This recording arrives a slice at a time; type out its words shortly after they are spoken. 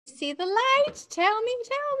See the light. Tell me.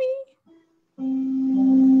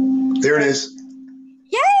 There it is.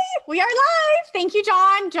 Yay, we are live. Thank you,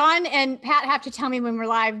 John. John and Pat have to tell me when we're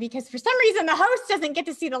live because for some reason the host doesn't get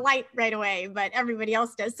to see the light right away, but everybody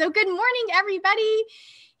else does. So good morning, everybody.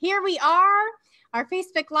 Here we are, our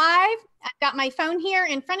Facebook Live. I've got my phone here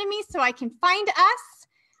in front of me so I can find us.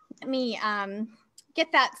 Let me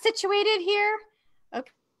get that situated here.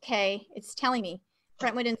 Okay, it's telling me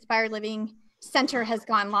Brentwood Inspired Living Center has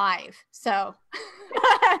gone live. So,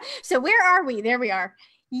 so where are we? There we are.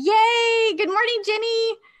 Yay! Good morning,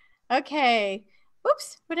 Jenny. Okay.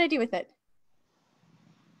 Oops, what did I do with it?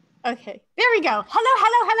 Okay, there we go.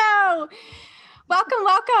 Hello.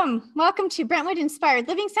 Welcome to Brentwood Inspired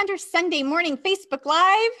Living Center Sunday morning Facebook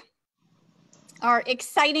Live. Our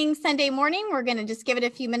exciting Sunday morning. We're going to just give it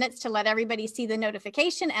a few minutes to let everybody see the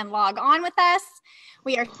notification and log on with us.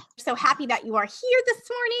 We are so happy that you are here this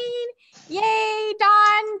morning. Yay,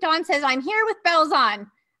 Dawn. Dawn says, I'm here with bells on,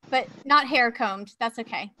 but not hair combed. That's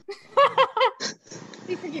okay.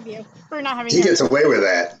 We forgive you for not having hair. He gets away with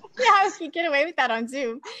that. Yeah, you get away with that on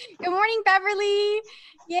Zoom. Good morning, Beverly.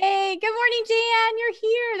 Yay. Good morning, Jan. You're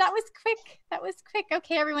here. That was quick.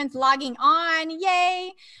 Okay, everyone's logging on.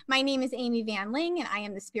 Yay. My name is Amy Van Ling, and I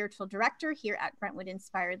am the spiritual director here at Brentwood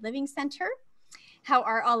Inspired Living Center. How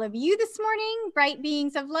are all of you this morning? Bright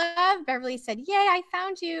beings of love. Beverly said, yay, I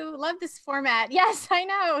found you. Love this format. Yes, I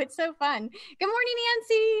know. It's so fun. Good morning,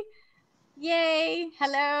 Nancy. Yay.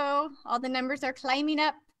 Hello. All the numbers are climbing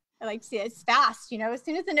up. I like to see it. It's fast, you know, as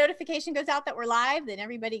soon as the notification goes out that we're live, then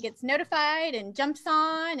everybody gets notified and jumps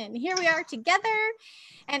on, and here we are together.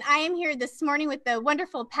 And I am here this morning with the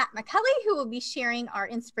wonderful Pat McCulley, who will be sharing our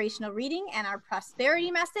inspirational reading and our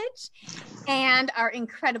prosperity message. And our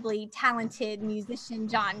incredibly talented musician,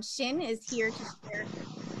 John Shin, is here to share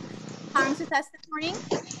songs with us this morning.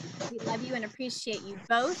 We love you and appreciate you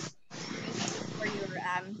both. For your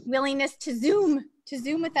willingness to Zoom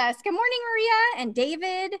with us. Good morning, Maria and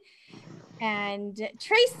David and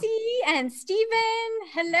Tracy and Stephen.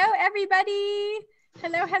 Hello, everybody.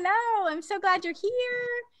 Hello. I'm so glad you're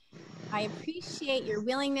here. I appreciate your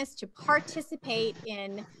willingness to participate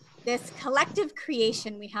in this collective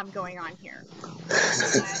creation we have going on here.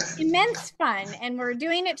 Immense fun, and we're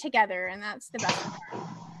doing it together, and that's the best part.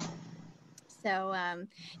 So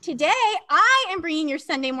today I am bringing your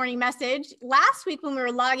Sunday morning message. Last week when we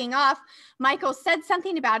were logging off, Michael said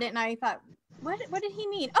something about it, and I thought, what did he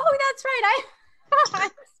mean? Oh, that's right.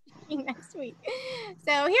 I'm speaking next week.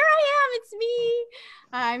 So here I am. It's me.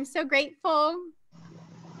 I'm so grateful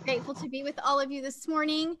to be with all of you this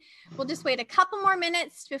morning. We'll just wait a couple more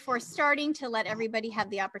minutes before starting to let everybody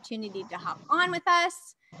have the opportunity to hop on with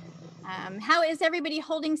us. How is everybody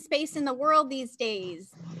holding space in the world these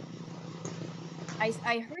days?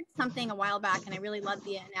 I heard something a while back, and I really loved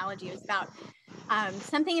the analogy. It was about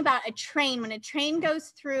something about a train. When a train goes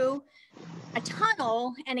through a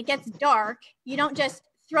tunnel and it gets dark, you don't just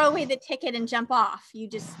throw away the ticket and jump off. You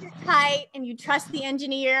just sit tight and you trust the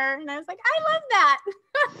engineer. And I was like, I love that.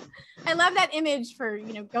 I love that image for,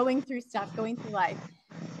 you know, going through stuff, going through life.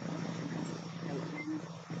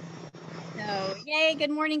 So, yay,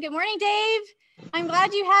 good morning, Dave. I'm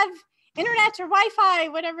glad you have internet or Wi-Fi,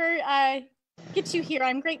 whatever gets you here.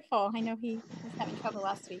 I'm grateful. I know he was having trouble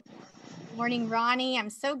last week. Good morning, Ronnie. I'm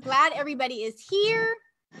so glad everybody is here.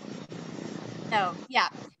 So yeah,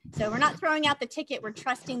 so we're not throwing out the ticket. We're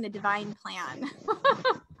trusting the divine plan.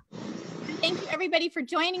 Thank you everybody for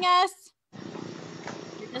joining us.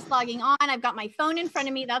 You're just logging on. I've got my phone in front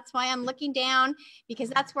of me. That's why I'm looking down, because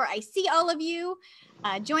that's where I see all of you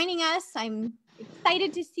joining us. I'm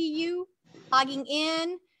excited to see you logging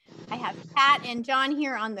in. I have Pat and John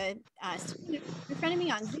here on the screen in front of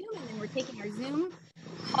me on Zoom, and then we're taking our Zoom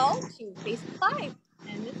call to Facebook Live.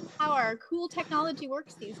 And this is how our cool technology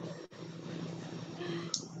works these days.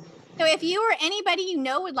 So if you or anybody you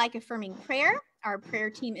know would like affirming prayer, our prayer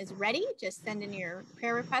team is ready. Just send in your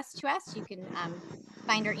prayer request to us. You can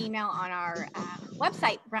find our email on our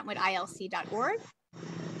website, brentwoodilc.org.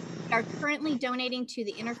 We are currently donating to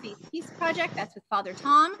the Interfaith Peace Project. That's with Father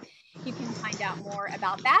Tom. You can find out more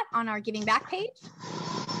about that on our Giving Back page,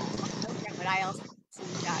 also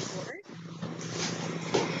brentwoodilc.org.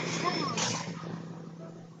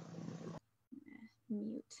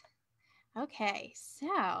 Mute. Okay,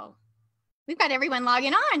 so we've got everyone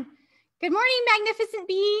logging on. Good morning, magnificent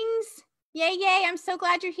beings. Yay, I'm so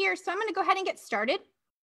glad you're here. So I'm going to go ahead and get started.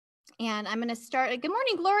 And I'm going to start. Good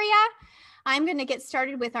morning, Gloria. I'm going to get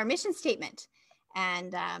started with our mission statement.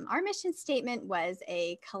 And our mission statement was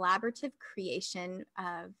a collaborative creation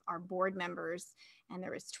of our board members And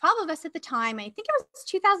there was 12 of us at the time. I think it was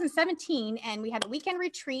 2017, and we had a weekend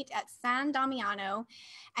retreat at San Damiano,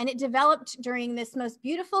 and it developed during this most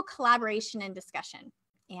beautiful collaboration and discussion.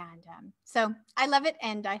 And so I love it,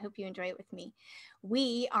 and I hope you enjoy it with me.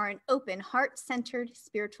 We are an open, heart-centered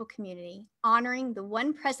spiritual community, honoring the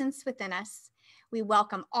one presence within us. We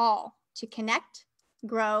welcome all to connect,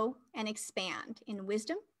 grow, and expand in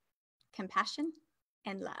wisdom, compassion,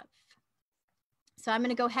 and love. So I'm going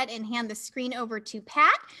to go ahead and hand the screen over to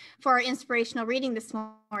Pat for our inspirational reading this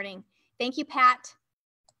morning. Thank you, Pat.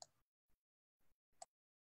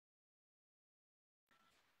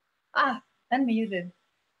 Unmuted.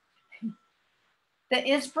 The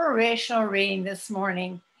inspirational reading this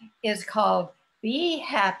morning is called Be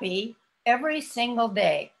Happy Every Single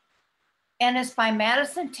Day, and it's by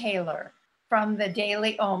Madison Taylor from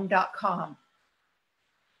thedailyom.com.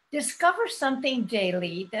 Discover something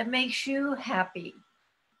daily that makes you happy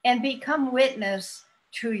and become witness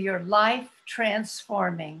to your life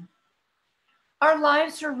transforming. Our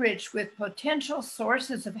lives are rich with potential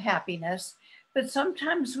sources of happiness, but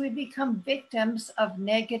sometimes we become victims of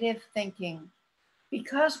negative thinking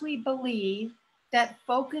because we believe that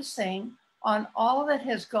focusing on all that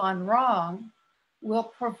has gone wrong will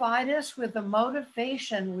provide us with the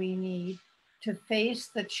motivation we need to face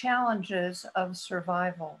the challenges of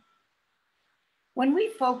survival. When we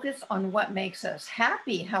focus on what makes us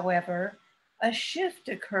happy, however, a shift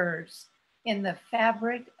occurs in the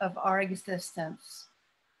fabric of our existence.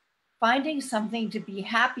 Finding something to be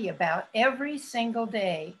happy about every single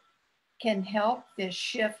day can help this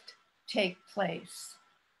shift take place.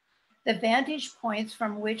 The vantage points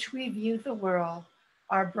from which we view the world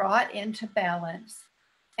are brought into balance,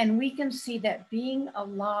 and we can see that being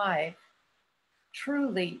alive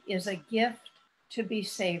truly is a gift to be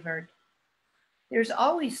savored. There's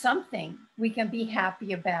always something we can be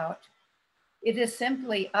happy about. It is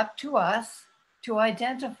simply up to us to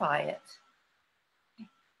identify it.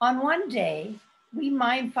 On one day, we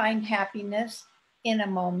might find happiness in a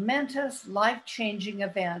momentous, life-changing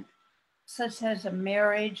event, such as a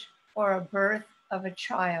marriage or a birth of a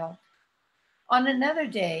child. On another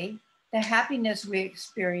day, the happiness we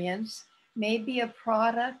experience may be a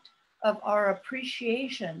product of our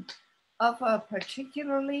appreciation of a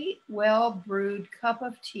particularly well-brewed cup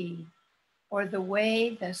of tea, or the way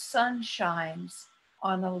the sun shines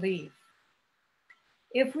on a leaf.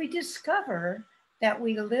 If we discover that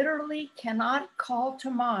we literally cannot call to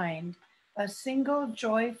mind a single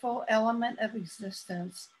joyful element of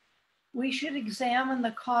existence, we should examine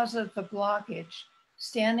the cause of the blockage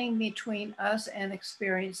standing between us and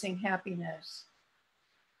experiencing happiness.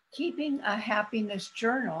 Keeping a happiness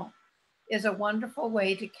journal is a wonderful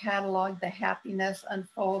way to catalog the happiness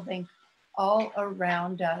unfolding all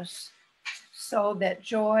around us, so that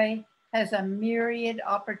joy has a myriad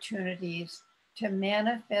opportunities to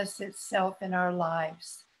manifest itself in our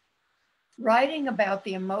lives. Writing about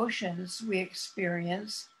the emotions we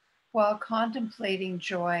experience while contemplating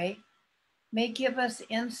joy may give us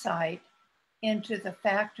insight into the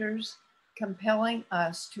factors compelling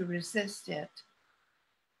us to resist it.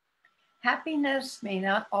 Happiness may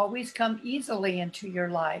not always come easily into your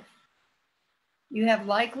life. You have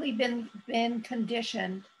likely been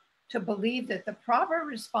conditioned to believe that the proper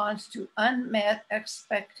response to unmet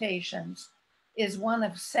expectations is one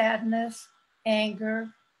of sadness, anger,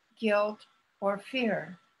 guilt, or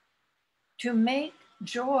fear. To make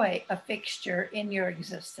joy a fixture in your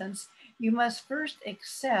existence, you must first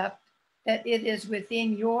accept that it is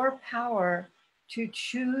within your power to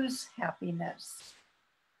choose happiness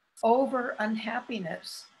over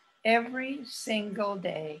unhappiness every single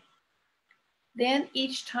day. Then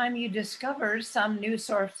each time you discover some new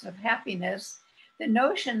source of happiness, the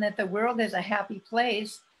notion that the world is a happy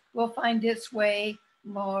place will find its way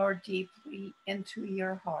more deeply into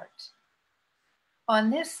your heart.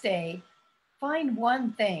 On this day, find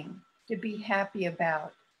one thing to be happy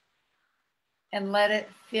about and let it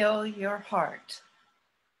fill your heart.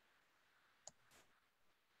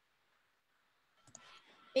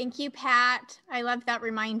 Thank you, Pat. I love that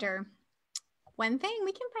reminder. One thing,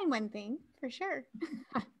 we can find one thing for sure.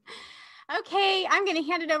 Okay, I'm going to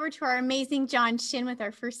hand it over to our amazing John Shin with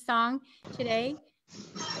our first song today.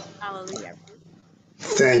 Hallelujah.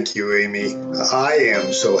 Thank you, Amy. I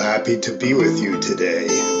am so happy to be with you today.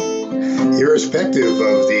 Irrespective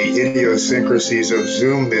of the idiosyncrasies of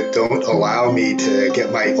Zoom that don't allow me to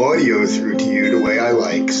get my audio through to you the way I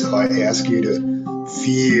like, so I ask you to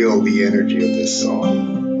feel the energy of this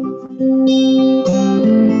song.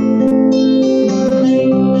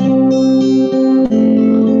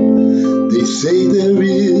 They say there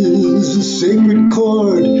is a sacred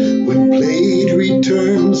chord when played returns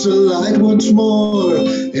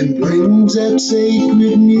seems that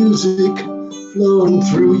sacred music flowing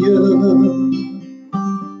through you.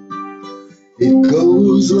 It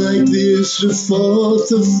goes like this, the fourth,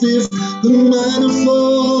 the fifth, the minor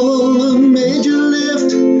fall, the major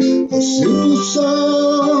lift, a simple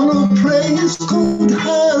song of praise called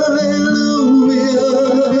hallelujah.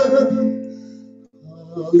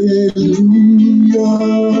 Hallelujah,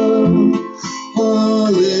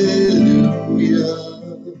 hallelujah,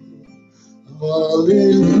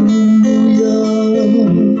 hallelujah,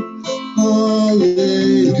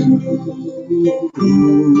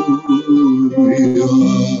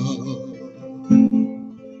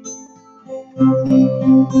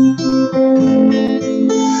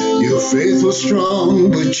 Your faith was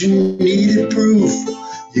strong, but you needed proof.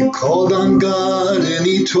 You called on God and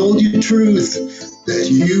He told you truth, that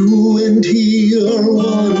you and He are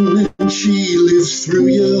one and she lives through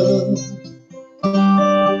you.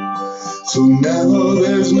 So now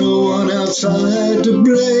there's no one outside to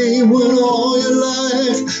blame when all your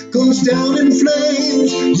life goes down in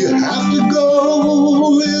flames. You have to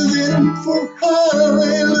go within for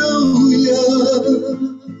hallelujah.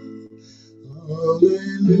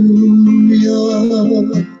 Hallelujah.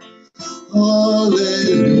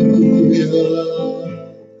 Hallelujah.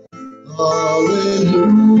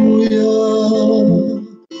 Hallelujah.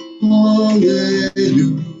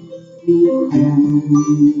 Hallelujah.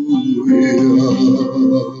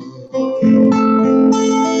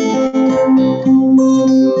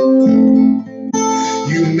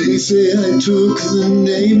 You may say I took the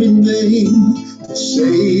name in vain, to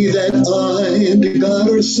say that I and God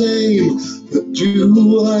are same, but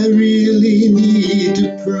do I really need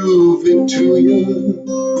to prove it to you?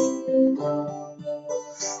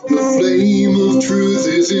 The flame of truth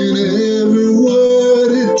is in every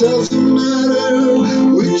word. It doesn't matter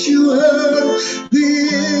which you heard, the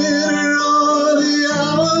inner or the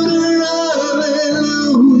outer.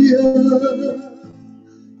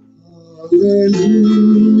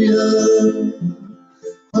 Hallelujah,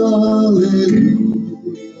 hallelujah,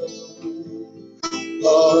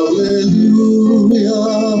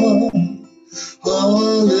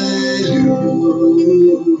 hallelujah,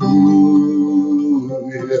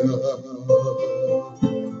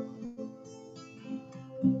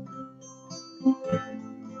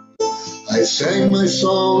 I sang my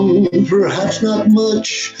song, perhaps not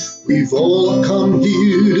much. We've all come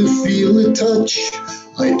here to feel a touch.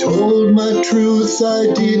 I told my truth,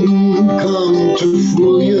 I didn't come to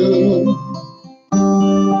fool you.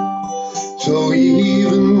 So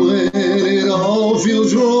even when it all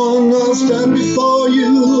feels wrong, I'll stand before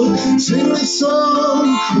you, sing the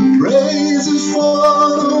song, praises for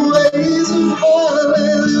the ways of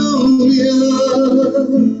hallelujah.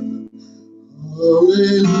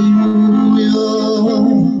 Hallelujah,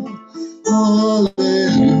 hallelujah,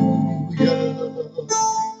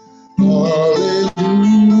 hallelujah,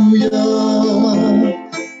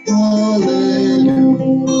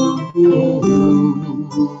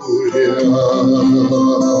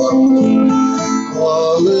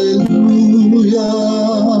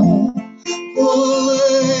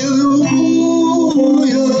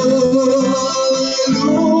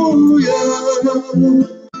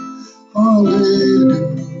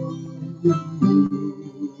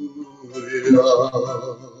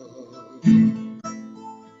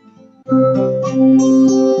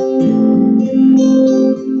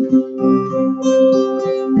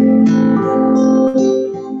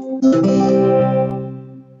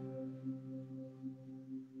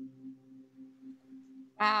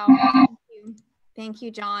 Wow. Thank you. Thank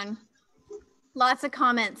you, John. Lots of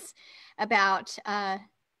comments about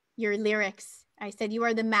your lyrics. I said you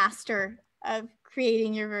are the master of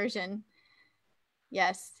creating your version.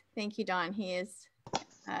 Yes. Thank you, Don. He is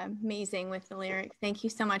amazing with the lyrics. Thank you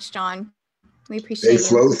so much, John. We appreciate They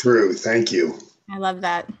flow through. Thank you. I love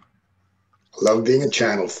that. I love being a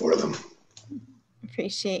channel for them.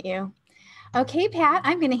 Appreciate you. Okay, Pat,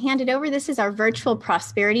 I'm going to hand it over. This is our virtual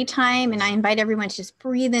prosperity time, and I invite everyone to just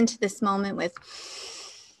breathe into this moment with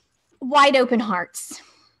wide open hearts.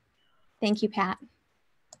 Thank you, Pat.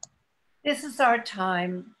 This is our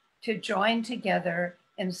time to join together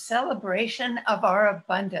in celebration of our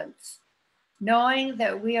abundance, knowing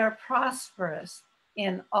that we are prosperous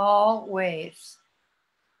in all ways.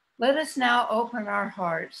 Let us now open our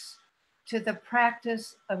hearts to the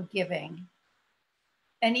practice of giving.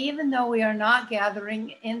 And even though we are not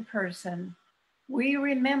gathering in person, we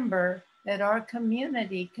remember that our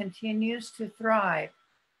community continues to thrive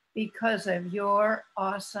because of your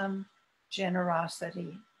awesome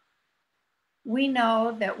generosity. We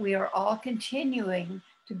know that we are all continuing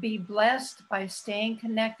to be blessed by staying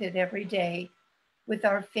connected every day with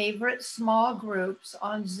our favorite small groups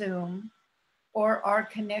on Zoom or our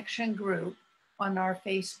connection group on our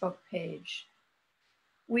Facebook page.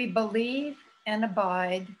 We believe and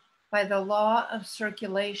abide by the law of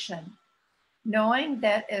circulation, knowing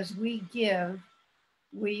that as we give,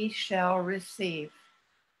 we shall receive.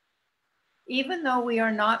 Even though we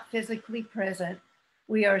are not physically present,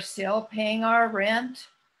 we are still paying our rent,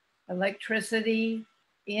 electricity,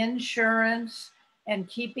 insurance, and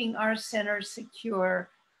keeping our center secure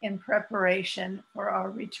in preparation for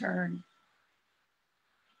our return.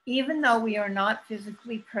 Even though we are not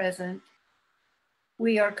physically present,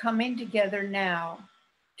 we are coming together now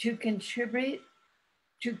to contribute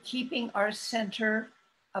to keeping our center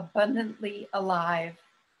abundantly alive.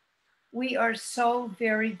 We are so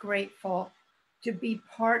very grateful to be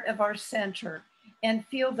part of our center and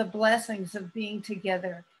feel the blessings of being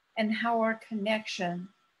together and how our connection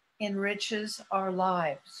enriches our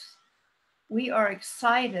lives. We are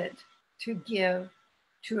excited to give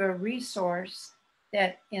to a resource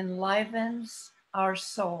that enlivens our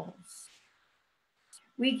souls.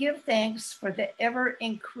 We give thanks for the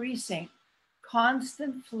ever-increasing,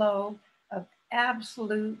 constant flow of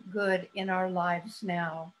absolute good in our lives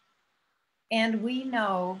now. And we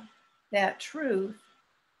know that truth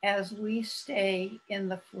as we stay in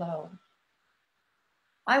the flow.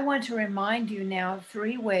 I want to remind you now of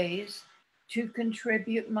 3 ways to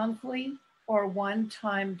contribute monthly or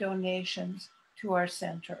one-time donations to our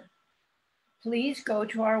center. Please go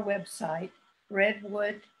to our website,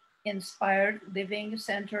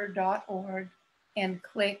 brentwoodinspiredlivingcenter.org, and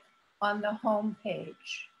click on the home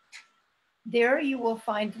page. There you will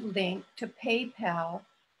find a link to PayPal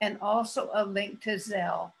and also a link to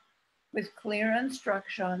Zelle with clear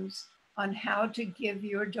instructions on how to give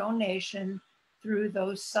your donation through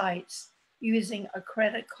those sites using a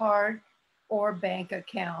credit card or bank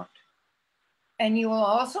account. And you will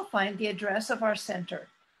also find the address of our center,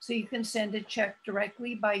 so you can send a check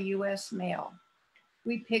directly by US mail.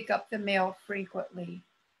 We pick up the mail frequently.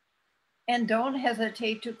 And don't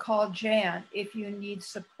hesitate to call Jan if you need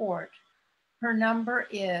support. Her number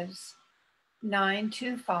is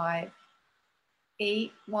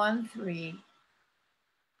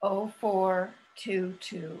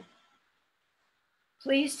 925-813-0422.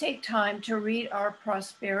 Please take time to read our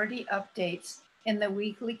prosperity updates in the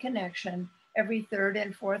weekly connection every 3rd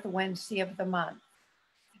and 4th Wednesday of the month.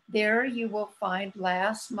 There you will find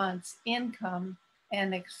last month's income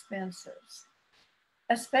and expenses.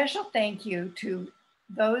 A special thank you to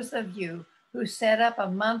those of you who set up a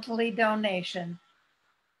monthly donation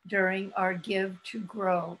during our Give to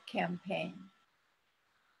Grow campaign.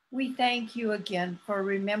 We thank you again for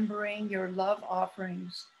remembering your love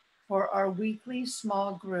offerings for our weekly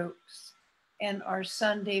small groups and our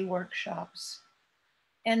Sunday workshops.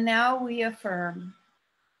 And now we affirm,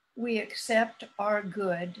 we accept our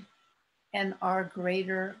good and our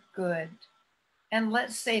greater good. And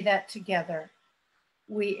let's say that together.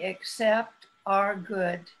 We accept our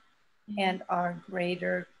good and our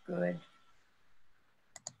greater good.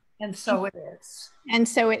 And so it is. And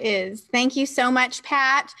so it is. Thank you so much,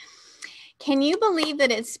 Pat. Can you believe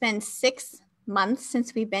that it's been 6 months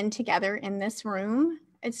since we've been together in this room?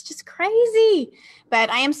 It's just crazy.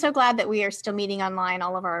 But I am so glad that we are still meeting online,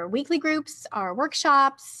 all of our weekly groups, our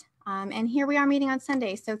workshops, and here we are meeting on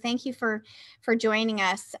Sunday. So thank you for joining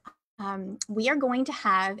us. We are going to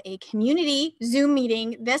have a community Zoom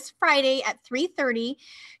meeting this Friday at 3:30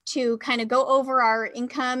 to kind of go over our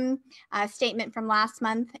income statement from last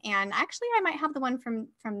month. And actually, I might have the one from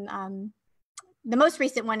the most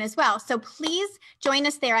recent one as well. So please join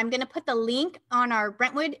us there. I'm going to put the link on our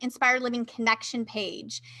Brentwood Inspired Living Connection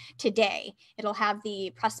page today. It'll have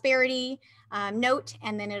the prosperity note,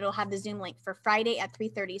 and then it'll have the Zoom link for Friday at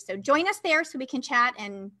 3:30. So join us there so we can chat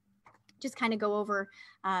and just kind of go over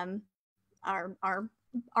our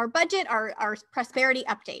budget, our prosperity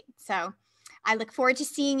update. So I look forward to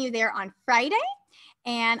seeing you there on Friday.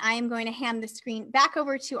 And I am going to hand the screen back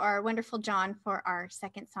over to our wonderful John for our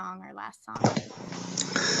second song, our last song.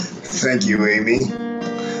 Thank you, Amy.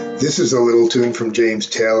 This is a little tune from James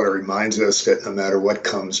Taylor. It reminds us that no matter what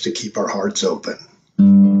comes, to keep our hearts open.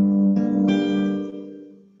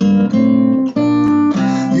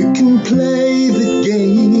 You can play the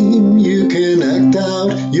game, you can act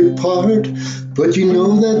out your part, but you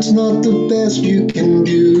know that's not the best you can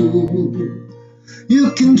do.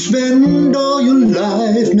 You can spend all your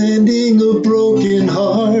life mending a broken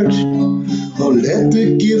heart, or let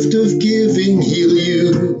the gift of giving heal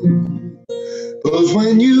you. 'Cause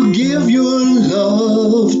when you give your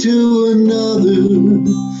love to another,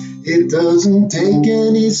 it doesn't take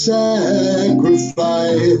any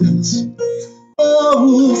sacrifice.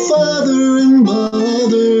 Oh, father and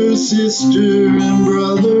mother, sister and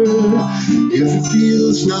brother, if it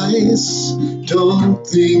feels nice, don't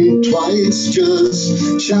think twice,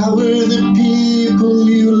 just shower the people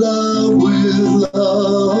you love with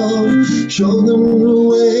love. Show them the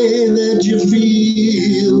way that you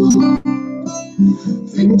feel.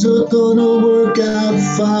 Things are gonna work out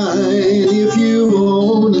fine if you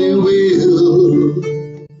only will.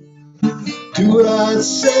 Do what I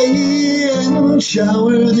say and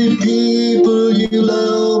shower the people you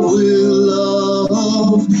love with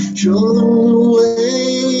love. Show them the way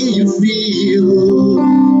you feel.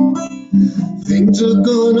 Things are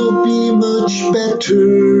gonna be much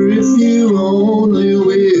better if you only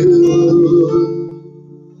will.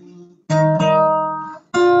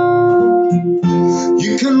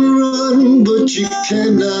 You can run, but you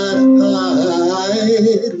cannot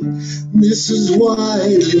hide. This is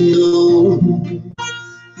widely known.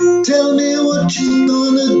 Tell me what you're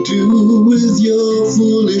gonna do with your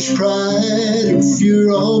foolish pride if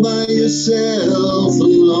you're all by yourself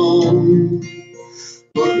alone.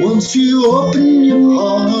 But once you open your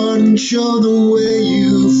heart and show the way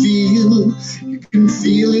you feel, you can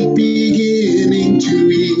feel it beginning to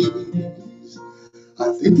ease.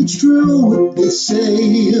 I think it's true what they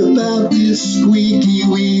say about this squeaky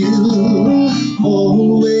wheel,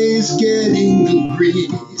 always getting the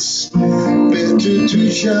grease. Better to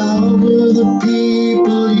shower the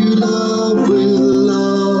people you love with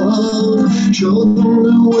love. Show them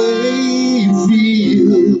the way you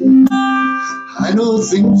feel. I know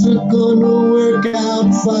things are gonna work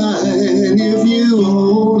out fine if you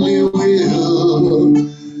only will.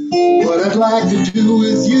 What I'd like to do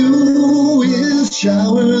with you is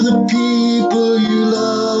shower the people you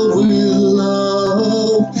love with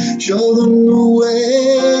love. Show them the way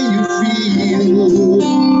you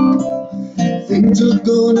feel. Things are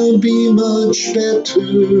gonna be much better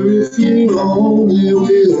if you only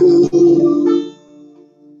will.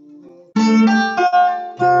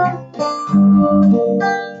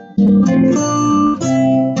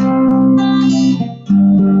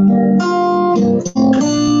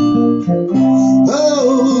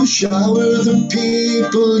 Oh, shower the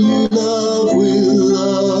people you love with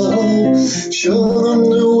love. Show them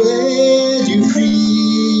the way you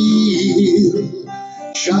feel.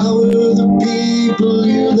 Shower the people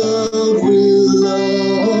you love with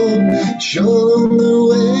love. Show them the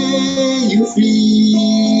way you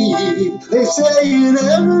feel. They say in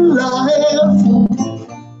every life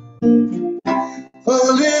a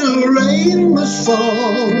little rain must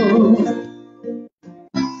fall.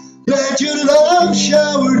 Let your love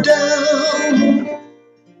shower down.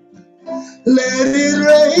 Let it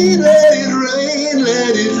rain, let it rain,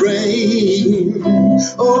 let it rain.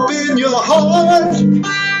 Open your heart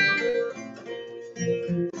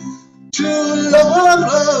to love,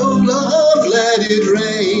 love, love. Let it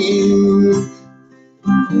rain.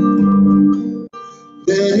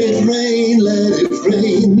 Let it rain, let it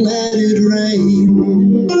rain, let it rain.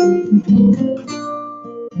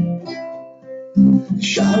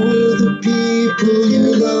 Shower the people you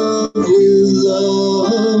love with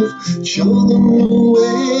love. Show them the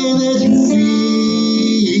way that you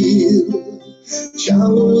feel.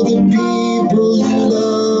 Shower the people you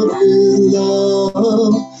love with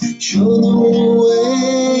love. Show them the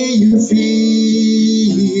way you feel.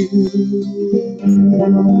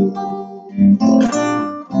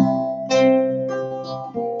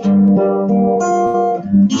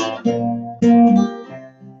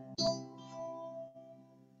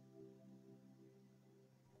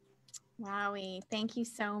 Wowie. Thank you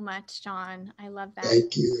so much, John. I love that.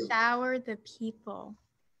 Thank you. Shower the people.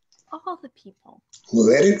 All the people.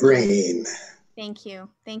 Let it rain. Thank you.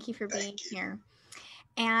 Thank you for being here.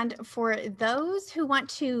 And for those who want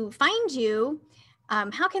to find you,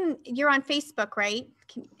 how can, you're on Facebook, right?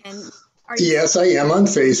 Yes, I am on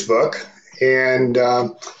Facebook. And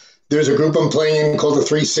there's a group I'm playing called the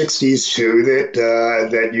 360s too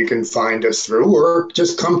that you can find us through, or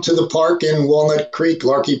just come to the park in Walnut Creek,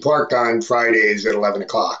 Larkey Park on Fridays at 11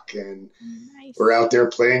 o'clock. And nice. We're out there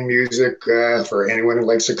playing music for anyone who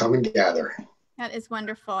likes to come and gather. That is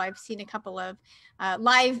wonderful. I've seen a couple of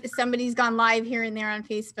live, somebody's gone live here and there on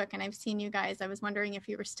Facebook, and I've seen you guys. I was wondering if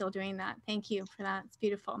you were still doing that. Thank you for that. It's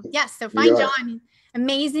beautiful. Yes, so find John.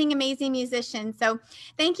 Amazing, amazing musician. So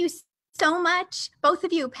thank you so much, both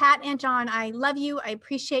of you, Pat and John. I love you. I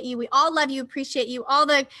appreciate you. We all love you, appreciate you. All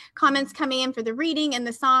the comments coming in for the reading and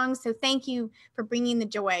the songs. So thank you for bringing the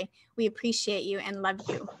joy. We appreciate you and love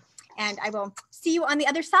you. And I will see you on the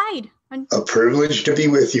other side. A privilege to be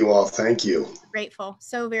with you all. Thank you. Grateful.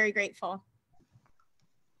 So very grateful.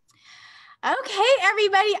 Okay,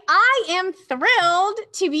 everybody, I am thrilled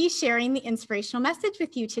to be sharing the inspirational message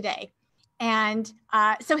with you today. And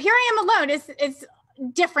so here I am alone. It's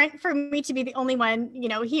different for me to be the only one,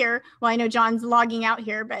 here. Well, I know John's logging out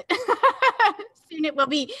here, but soon it will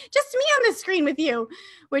be just me on the screen with you,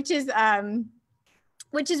 which is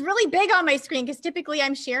really big on my screen because typically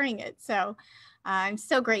I'm sharing it. So I'm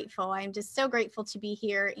so grateful. I'm just so grateful to be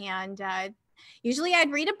here. And usually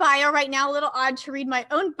I'd read a bio. Right now, a little odd to read my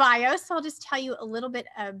own bio. So I'll just tell you a little bit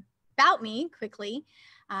about me quickly.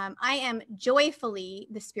 I am joyfully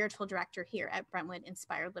the spiritual director here at Brentwood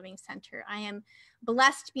Inspired Living Center. I am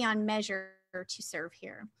blessed beyond measure to serve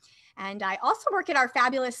here. And I also work at our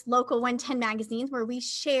fabulous local 110 magazines where we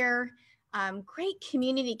share great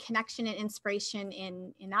community connection and inspiration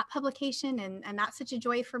in that publication. And that's such a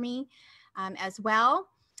joy for me as well.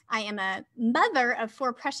 I am a mother of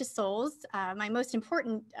 4 precious souls, my most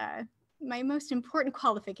important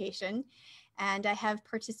qualification. And I have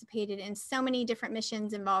participated in so many different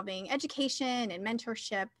missions involving education and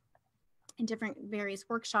mentorship and different various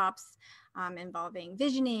workshops involving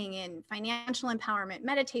visioning and financial empowerment,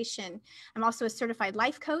 meditation. I'm also a certified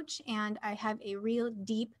life coach, and I have a real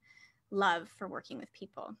deep love for working with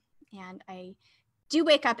people. And I do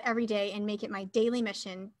wake up every day and make it my daily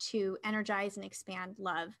mission to energize and expand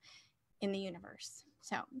love in the universe.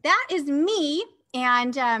 So that is me.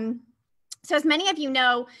 And so as many of you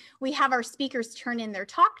know, we have our speakers turn in their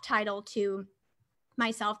talk title to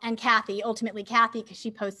myself and Kathy, ultimately Kathy, because she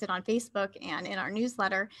posts it on Facebook and in our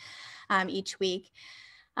newsletter each week,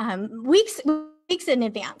 weeks in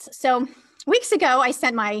advance. So weeks ago, I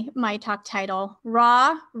sent my talk title,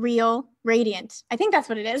 Raw, Real, Radiant. I think that's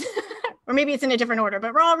what it is. Or maybe it's in a different order,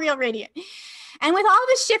 but Raw, Real, Radiant. And with all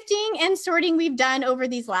the shifting and sorting we've done over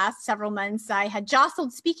these last several months, I had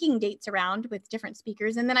jostled speaking dates around with different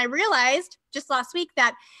speakers. And then I realized just last week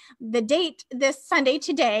that the date this Sunday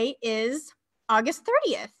today is August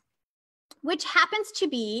 30th, which happens to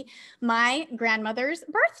be my grandmother's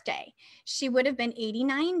birthday. She would have been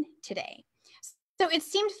 89 today. So it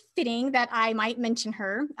seemed fitting that I might mention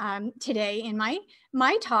her today in my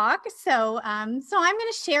talk. So I'm going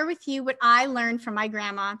to share with you what I learned from my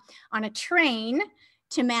grandma on a train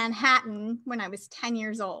to Manhattan when I was 10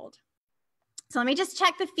 years old. So let me just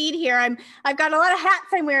check the feed here. I've got a lot of hats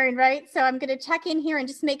I'm wearing, right? So I'm going to check in here and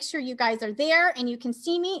just make sure you guys are there and you can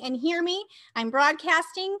see me and hear me. I'm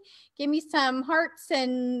broadcasting. Give me some hearts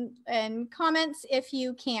and comments if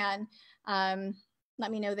you can.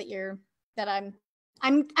 Let me know that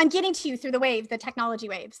I'm getting to you through the wave, the technology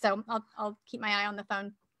wave. So I'll keep my eye on the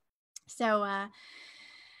phone. So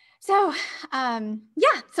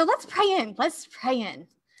let's pray in. Let's pray in.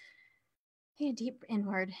 Take a deep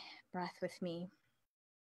inward breath with me.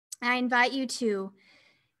 I invite you to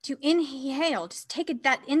inhale, just take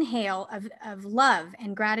that inhale of love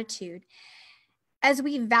and gratitude as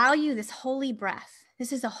we value this holy breath.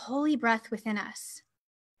 This is a holy breath within us.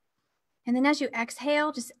 And then as you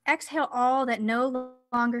exhale, just exhale all that no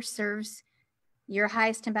longer serves your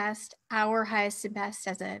highest and best, our highest and best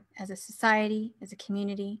as a society, as a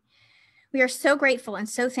community. We are so grateful and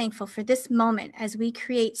so thankful for this moment as we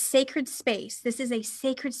create sacred space. This is a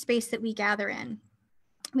sacred space that we gather in.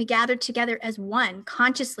 We gather together as one,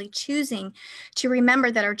 consciously choosing to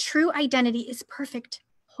remember that our true identity is perfect,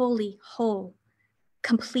 holy, whole,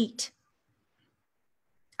 complete.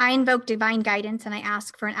 I invoke divine guidance and I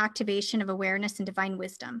ask for an activation of awareness and divine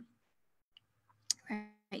wisdom right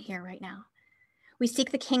here, right now. We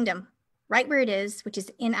seek the kingdom right where it is, which is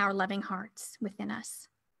in our loving hearts within us.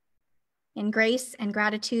 In grace and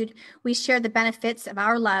gratitude, we share the benefits of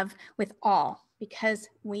our love with all because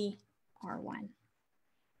we are one.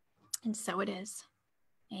 And so it is.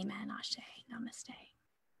 Amen. Ashe. Namaste.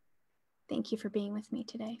 Thank you for being with me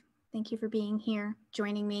today. Thank you for being here,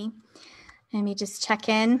 joining me. Let me just check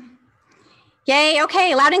in. Yay.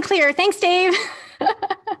 Okay. Loud and clear. Thanks, Dave.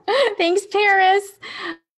 Thanks, Paris.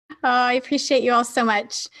 Oh, I appreciate you all so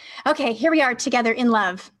much. Okay. Here we are together in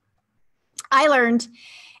love. I learned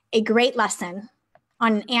a great lesson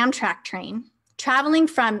on an Amtrak train traveling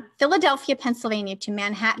from Philadelphia, Pennsylvania to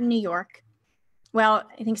Manhattan, New York. Well,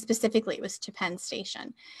 I think specifically it was to Penn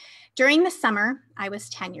Station. During the summer, I was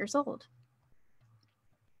 10 years old.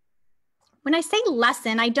 When I say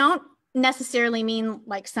lesson, I don't necessarily mean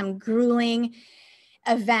like some grueling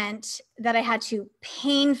event that I had to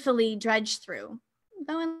painfully dredge through.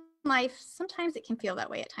 Though in life, sometimes it can feel that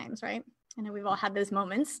way at times, right? I know we've all had those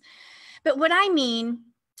moments. But what I mean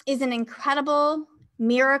is an incredible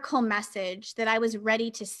miracle message that I was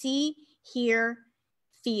ready to see, hear,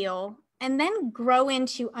 feel, and then grow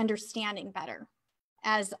into understanding better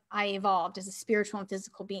as I evolved as a spiritual and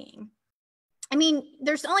physical being. I mean,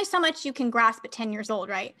 there's only so much you can grasp at 10 years old,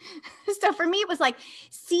 right? So for me, it was like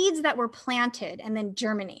seeds that were planted and then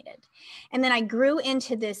germinated. And then I grew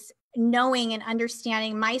into this knowing and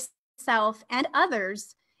understanding myself and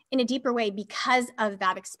others in a deeper way because of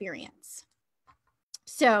that experience.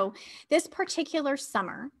 So this particular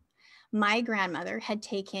summer, my grandmother had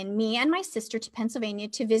taken me and my sister to Pennsylvania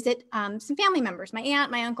to visit some family members, my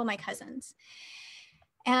aunt, my uncle, my cousins.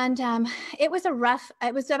 And it was about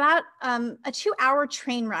a 2-hour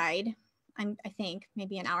train ride, I think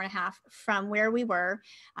maybe an hour and a half from where we were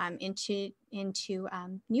into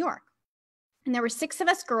New York. And there were 6 of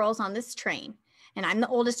us girls on this train, and I'm the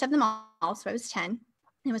oldest of them all, so I was 10.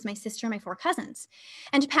 It was my sister and my 4 cousins.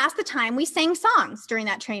 And to pass the time, we sang songs during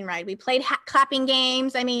that train ride. We played clapping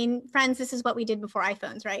games. I mean, friends, this is what we did before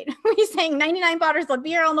iPhones, right? We sang 99 bottles of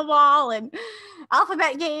beer on the wall and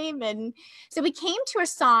alphabet game. And so we came to a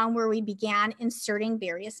song where we began inserting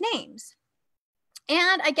various names.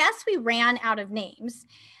 And I guess we ran out of names.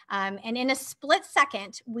 And in a split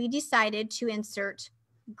second, we decided to insert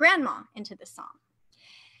grandma into the song.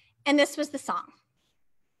 And this was the song.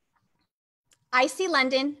 I see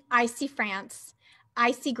London, I see France,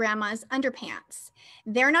 I see grandma's underpants.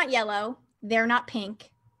 They're not yellow, they're not pink,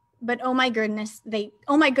 but oh my goodness, they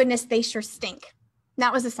sure stink.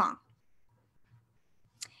 That was the song.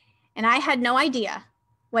 And I had no idea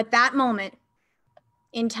what that moment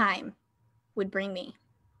in time would bring me.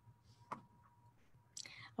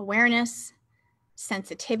 Awareness,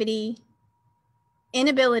 sensitivity,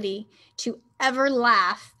 inability to ever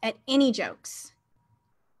laugh at any jokes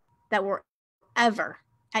that were ever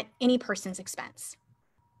at any person's expense.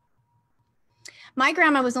 My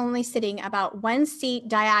grandma was only sitting about 1 seat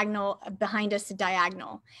diagonal behind us,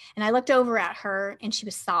 diagonal. And I looked over at her and she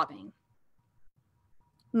was sobbing.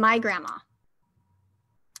 My grandma,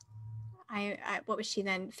 what was she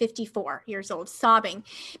then? 54 years old, sobbing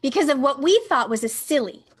because of what we thought was a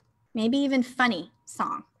silly, maybe even funny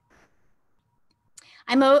song.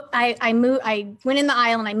 I went in the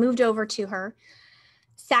aisle and I moved over to her,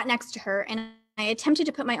 sat next to her, and I attempted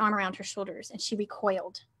to put my arm around her shoulders, and she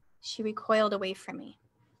recoiled. She recoiled away from me.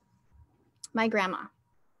 My grandma.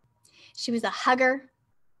 She was a hugger,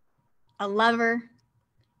 a lover.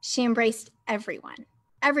 She embraced everyone,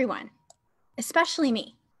 especially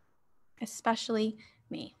me,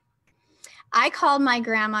 I called my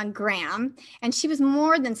grandma Gram, and she was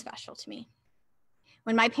more than special to me.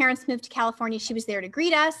 When my parents moved to California, she was there to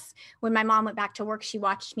greet us. When my mom went back to work, she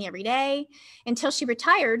watched me every day. Until she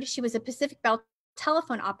retired, she was a Pacific Bell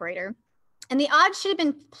telephone operator. And the odds should have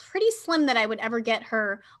been pretty slim that I would ever get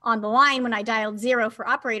her on the line when I dialed 0 for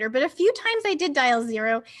operator. But a few times I did dial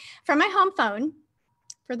 0 from my home phone.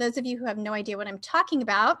 For those of you who have no idea what I'm talking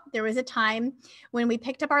about, there was a time when we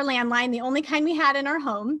picked up our landline, the only kind we had in our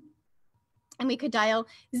home, and we could dial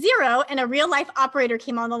 0 and a real life operator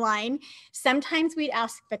came on the line. Sometimes we'd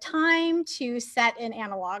ask the time to set an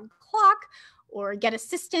analog clock or get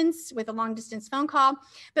assistance with a long distance phone call.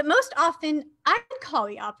 But most often I'd call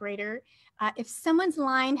the operator if someone's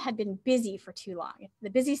line had been busy for too long. The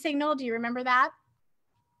busy signal, do you remember that?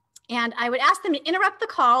 And I would ask them to interrupt the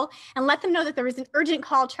call and let them know that there was an urgent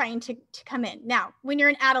call trying to come in. Now, when you're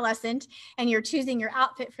an adolescent and you're choosing your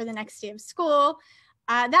outfit for the next day of school,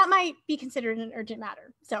 that might be considered an urgent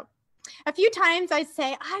matter. So a few times I'd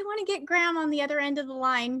say, I want to get Graham on the other end of the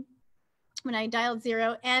line when I dialed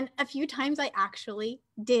 0. And a few times I actually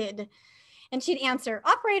did. And she'd answer,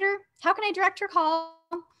 operator, how can I direct your call?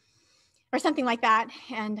 Or something like that.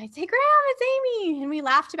 And I'd say, Graham, it's Amy. And we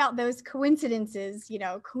laughed about those coincidences,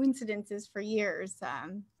 coincidences for years.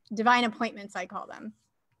 Divine appointments, I call them.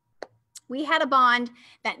 We had a bond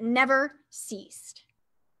that never ceased.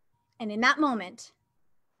 And in that moment,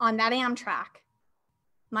 on that Amtrak,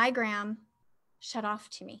 my Graham shut off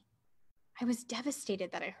to me. I was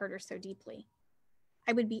devastated that I hurt her so deeply.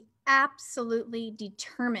 I would be absolutely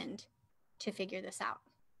determined to figure this out.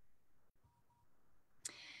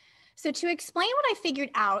 So to explain what I figured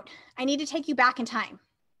out, I need to take you back in time.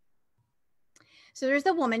 So there's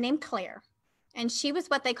a woman named Claire, and she was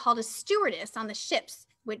what they called a stewardess on the ships,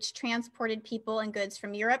 which transported people and goods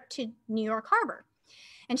from Europe to New York Harbor.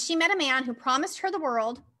 And she met a man who promised her the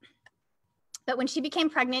world, but when she became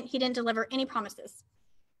pregnant, he didn't deliver any promises.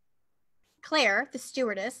 Claire, the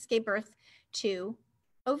stewardess, gave birth to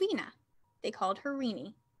Ovina. They called her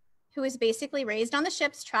Rini, who was basically raised on the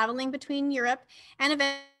ships traveling between Europe and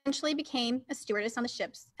eventually became a stewardess on the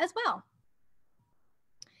ships as well.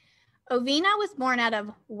 Ovina was born out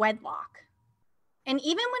of wedlock. And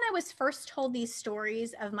even when I was first told these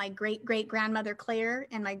stories of my great-great-grandmother Claire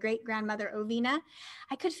and my great-grandmother Ovina,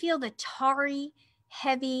 I could feel the tarry,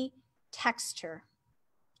 heavy texture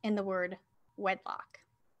in the word wedlock.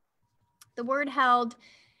 The word held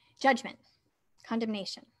judgment,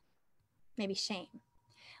 condemnation, maybe shame.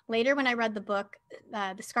 Later, when I read the book,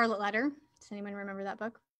 The Scarlet Letter, does anyone remember that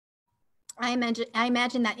book? I imagine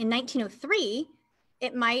that in 1903,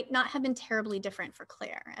 it might not have been terribly different for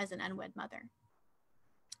Claire as an unwed mother.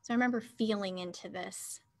 So I remember feeling into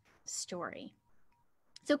this story.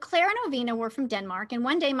 So Claire and Ovina were from Denmark, and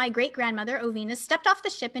one day my great-grandmother, Ovina, stepped off the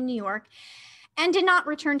ship in New York and did not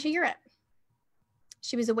return to Europe.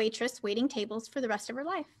 She was a waitress waiting tables for the rest of her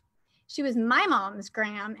life. She was my mom's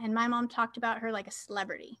gram, and my mom talked about her like a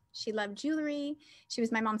celebrity. She loved jewelry. She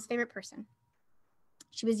was my mom's favorite person.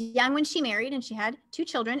 She was young when she married, and she had 2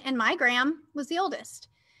 children, and my gram was the oldest.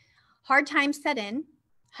 Hard times set in.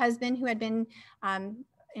 Husband, who had been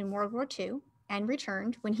in World War II and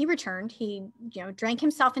returned. When he returned, he drank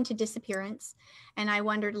himself into disappearance, and I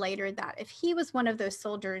wondered later that if he was one of those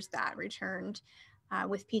soldiers that returned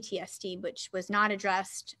with PTSD, which was not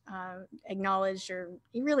addressed, acknowledged, or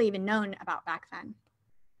really even known about back then.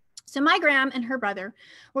 So my gram and her brother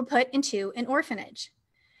were put into an orphanage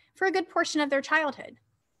for a good portion of their childhood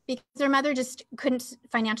because their mother just couldn't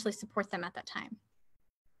financially support them at that time.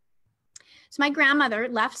 So my grandmother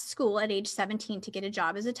left school at age 17 to get a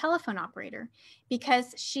job as a telephone operator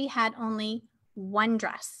because she had only one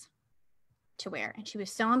dress to wear, and she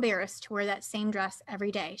was so embarrassed to wear that same dress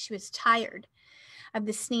every day. She was tired of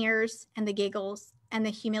the sneers and the giggles and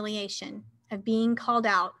the humiliation of being called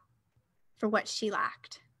out for what she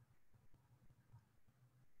lacked.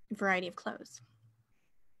 A variety of clothes.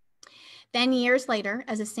 Then years later,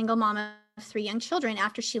 as a single mom of 3 young children,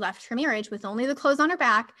 after she left her marriage with only the clothes on her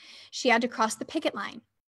back, she had to cross the picket line.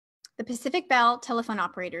 The Pacific Bell telephone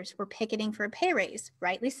operators were picketing for a pay raise,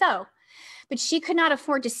 rightly so. But she could not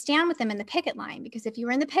afford to stand with them in the picket line because if you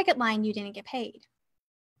were in the picket line, you didn't get paid.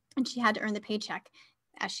 And she had to earn the paycheck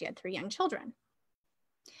as she had 3 young children.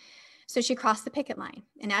 So she crossed the picket line.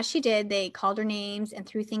 And as she did, they called her names and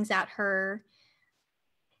threw things at her.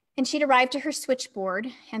 And she'd arrive to her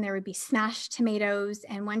switchboard and there would be smashed tomatoes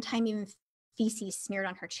and one time even feces smeared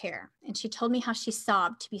on her chair. And she told me how she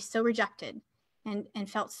sobbed to be so rejected and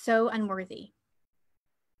felt so unworthy.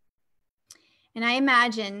 And I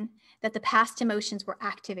imagine that the past emotions were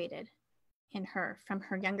activated in her from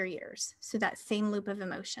her younger years. So that same loop of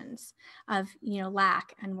emotions of,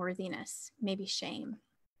 lack, unworthiness, maybe shame.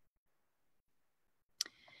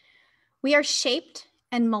 We are shaped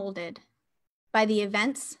and molded by the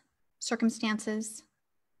events, circumstances,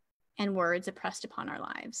 and words impressed upon our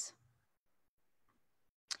lives.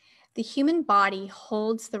 The human body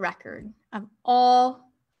holds the record of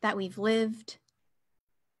all that we've lived,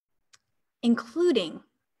 including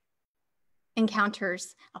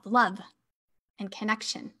encounters of love and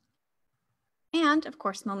connection, and of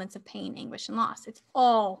course, moments of pain, anguish, and loss. It's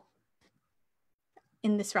all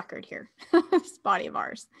in this record here, this body of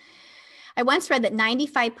ours. I once read that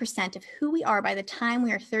 95% of who we are by the time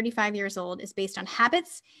we are 35 years old is based on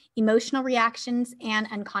habits, emotional reactions, and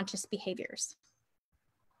unconscious behaviors.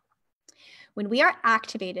 When we are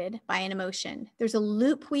activated by an emotion, there's a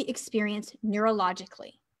loop we experience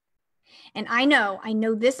neurologically. And I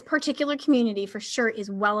know this particular community for sure is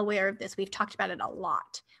well aware of this. We've talked about it a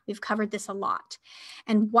lot. We've covered this a lot.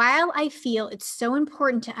 And while I feel it's so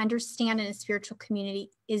important to understand in a spiritual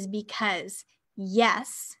community is because,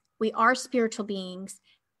 yes, we are spiritual beings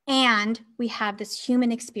and we have this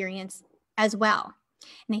human experience as well.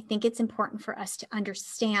 And I think it's important for us to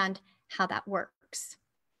understand how that works.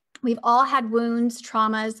 We've all had wounds,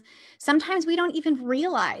 traumas. Sometimes we don't even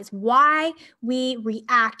realize why we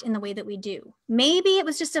react in the way that we do. Maybe it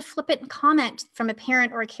was just a flippant comment from a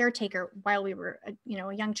parent or a caretaker while we were a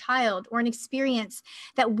young child, or an experience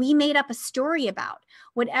that we made up a story about.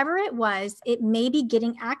 Whatever it was, it may be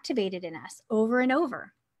getting activated in us over and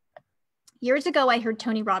over. Years ago, I heard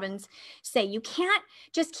Tony Robbins say, you can't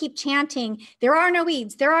just keep chanting, there are no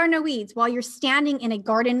weeds, while you're standing in a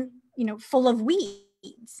garden, full of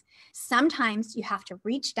weeds. Sometimes you have to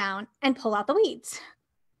reach down and pull out the weeds.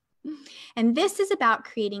 And this is about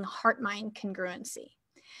creating heart-mind congruency.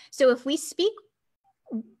 So if we speak,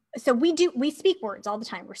 we speak words all the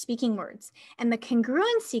time. We're speaking words. And the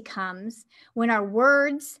congruency comes when our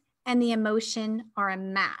words and the emotion are a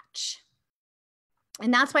match.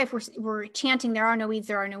 And that's why if we're chanting, there are no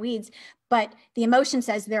weeds, but the emotion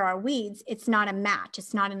says there are weeds, it's not a match.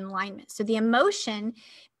 It's not in alignment. So the emotion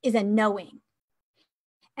is a knowing.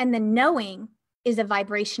 And the knowing is a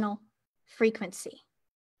vibrational frequency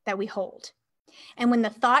that we hold. And when the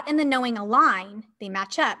thought and the knowing align, they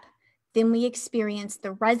match up, then we experience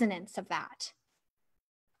the resonance of that.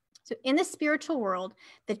 So in the spiritual world,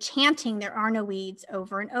 the chanting "there are no weeds"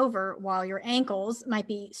 over and over while your ankles might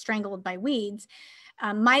be strangled by weeds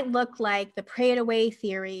might look like the pray it away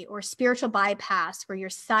theory or spiritual bypass, where you're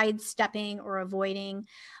sidestepping or avoiding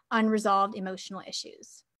unresolved emotional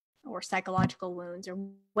issues or psychological wounds or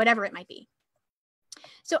whatever it might be.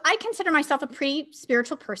 So I consider myself a pretty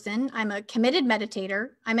spiritual person. I'm a committed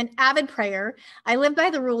meditator. I'm an avid prayer. I live by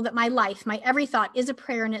the rule that my life, my every thought, is a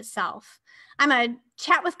prayer in itself. I'm a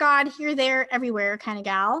chat with God here, there, everywhere kind of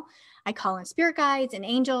gal. I call in spirit guides and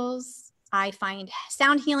angels. I find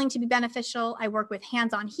sound healing to be beneficial. I work with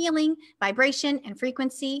hands-on healing, vibration, and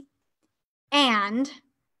frequency. And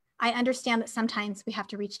I understand that sometimes we have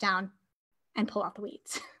to reach down and pull out the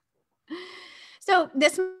weeds. So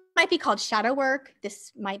this might be called shadow work.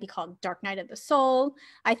 This might be called dark night of the soul.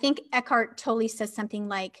 I think Eckhart Tolle says something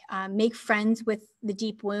like, make friends with the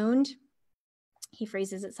deep wound. He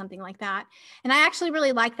phrases it something like that. And I actually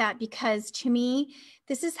really like that, because to me,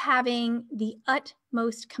 this is having the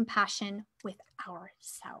utmost compassion with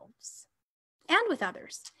ourselves and with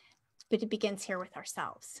others. But it begins here with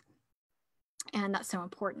ourselves. And that's so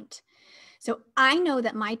important. So I know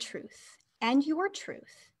that my truth and your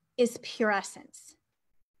truth is pure essence.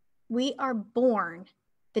 We are born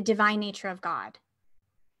the divine nature of God,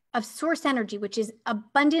 of source energy, which is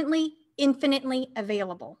abundantly, infinitely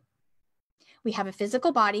available. We have a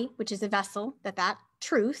physical body, which is a vessel that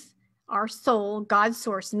truth, our soul, God's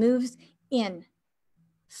source, moves in,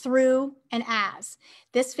 through, and as.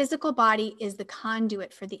 This physical body is the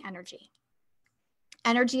conduit for the energy.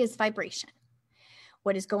 Energy is vibration.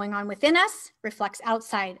 What is going on within us reflects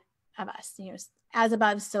outside of us, as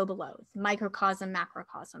above, so below, microcosm,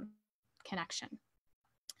 macrocosm connection.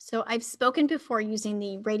 So I've spoken before using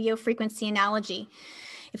the radio frequency analogy.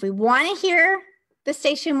 If we want to hear the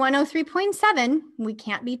station 103.7, we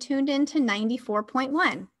can't be tuned into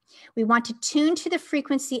 94.1. We want to tune to the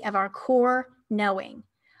frequency of our core knowing.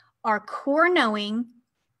 Our core knowing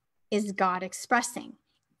is God expressing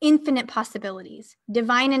infinite possibilities,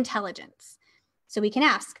 divine intelligence. So we can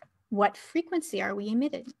ask, what frequency are we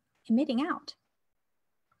emitting out?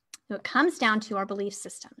 So it comes down to our belief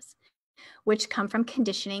systems, which come from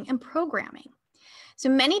conditioning and programming. So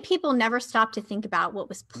many people never stop to think about what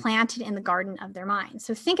was planted in the garden of their mind.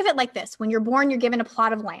 So think of it like this. When you're born, you're given a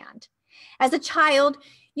plot of land. As a child,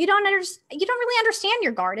 you don't really understand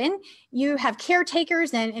your garden. You have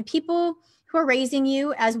caretakers and people who are raising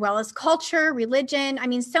you, as well as culture, religion. I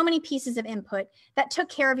mean, so many pieces of input that took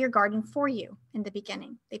care of your garden for you in the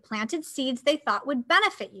beginning. They planted seeds they thought would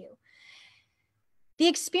benefit you. The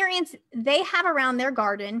experience they have around their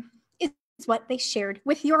garden is what they shared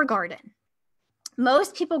with your garden.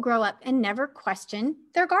 Most people grow up and never question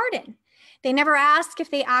their garden. They never ask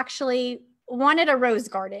if they actually wanted a rose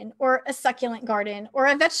garden or a succulent garden or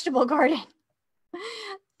a vegetable garden.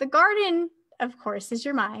 The garden, of course, is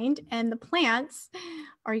your mind, and the plants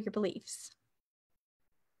are your beliefs.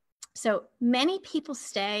 So many people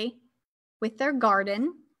stay with their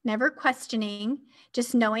garden, never questioning,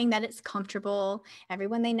 just knowing that it's comfortable.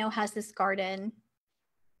 Everyone they know has this garden.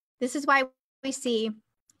 This is why we see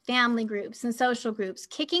family groups and social groups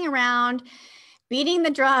kicking around, beating the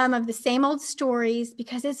drum of the same old stories,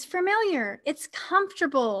 because it's familiar, it's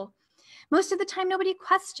comfortable. Most of the time, nobody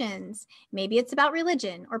questions. Maybe it's about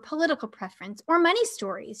religion or political preference or money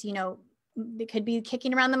stories. They could be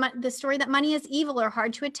kicking around the story that money is evil or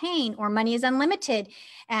hard to attain, or money is unlimited.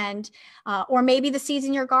 Or maybe the seeds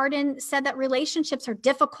in your garden said that relationships are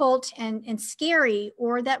difficult and scary,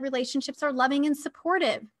 or that relationships are loving and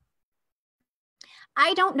supportive.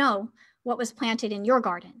 I don't know what was planted in your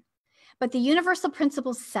garden, but the universal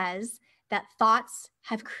principle says that thoughts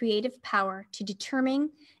have creative power to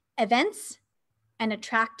determine events and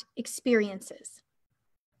attract experiences.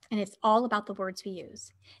 And it's all about the words we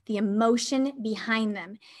use, the emotion behind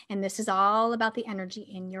them. And this is all about the energy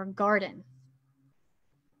in your garden.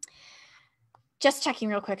 Just checking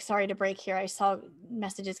real quick. Sorry to break here. I saw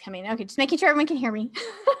messages coming. Okay, just making sure everyone can hear me.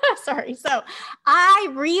 Sorry. So I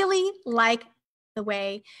really like the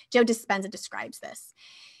way Joe Dispenza describes this.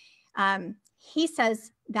 He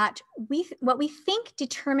says that what we think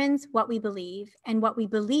determines what we believe, and what we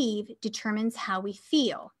believe determines how we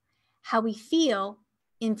feel. How we feel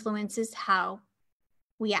influences how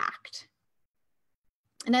we act.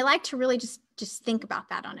 And I like to really just think about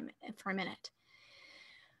that for a minute.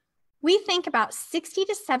 We think about 60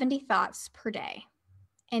 to 70 thoughts per day,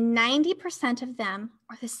 and 90% of them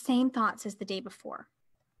are the same thoughts as the day before.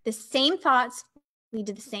 The same thoughts lead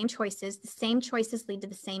to the same choices. The same choices lead to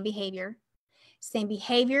the same behavior. Same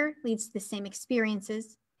behavior leads to the same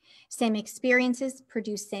experiences. Same experiences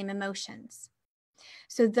produce same emotions.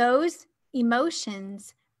 So those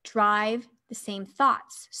emotions drive the same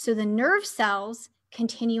thoughts. So the nerve cells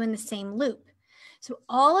continue in the same loop. So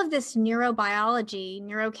all of this neurobiology,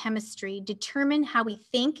 neurochemistry determine how we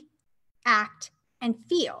think, act, and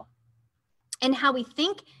feel. And how we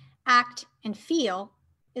think, act, and feel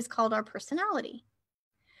is called our personality,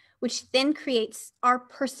 which then creates our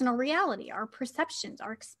personal reality, our perceptions,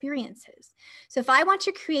 our experiences. So if I want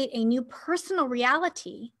to create a new personal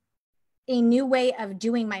reality, a new way of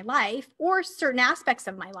doing my life or certain aspects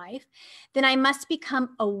of my life, then I must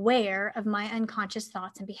become aware of my unconscious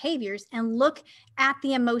thoughts and behaviors and look at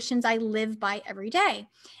the emotions I live by every day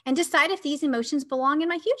and decide if these emotions belong in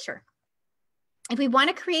my future. If we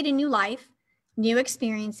want to create a new life, new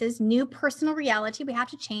experiences, new personal reality, we have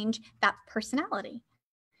to change that personality.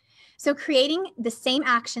 So creating the same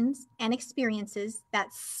actions and experiences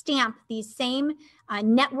that stamp these same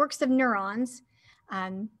networks of neurons,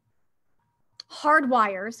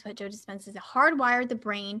 hardwires, what Joe Dispenza says, hardwired the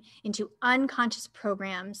brain into unconscious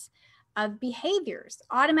programs of behaviors,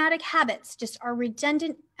 automatic habits, just our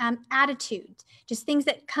redundant attitudes, just things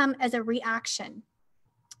that come as a reaction.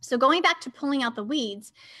 So going back to pulling out the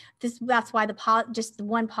weeds, that's why just the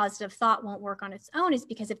one positive thought won't work on its own, is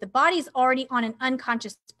because if the body's already on an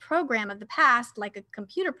unconscious program of the past, like a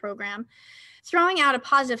computer program, throwing out a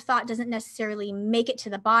positive thought doesn't necessarily make it to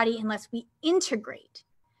the body unless we integrate.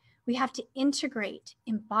 We have to integrate,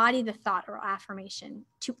 embody the thought or affirmation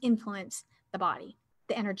to influence the body,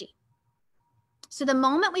 the energy. So the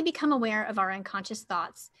moment we become aware of our unconscious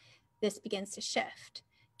thoughts, this begins to shift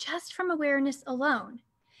just from awareness alone.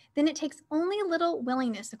 Then it takes only a little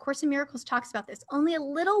willingness. A Course in Miracles talks about this. Only a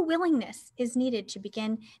little willingness is needed to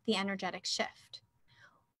begin the energetic shift.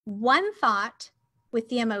 One thought with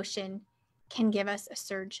the emotion can give us a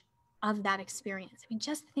surge of that experience. I mean,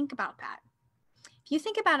 just think about that. If you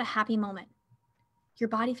think about a happy moment, your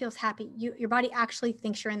body feels happy. Your body actually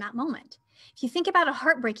thinks you're in that moment. If you think about a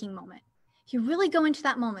heartbreaking moment, if you really go into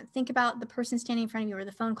that moment, think about the person standing in front of you or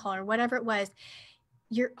the phone call or whatever it was,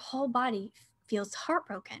 your whole body feels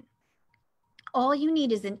heartbroken. All you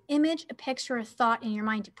need is an image, a picture, a thought in your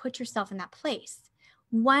mind to put yourself in that place.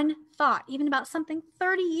 One thought, even about something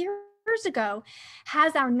 30 years ago,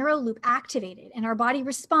 has our neural loop activated and our body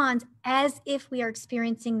responds as if we are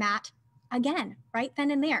experiencing that again, right then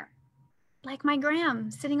and there. Like my Gram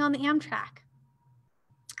sitting on the Amtrak.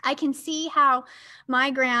 I can see how my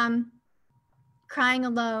Gram crying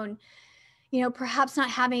alone, perhaps not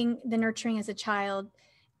having the nurturing as a child,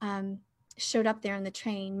 showed up there in the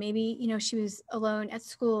train. Maybe, she was alone at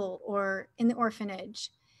school or in the orphanage.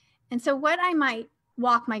 And so what I might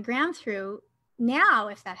walk my Gram through now,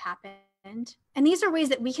 if that happened, and these are ways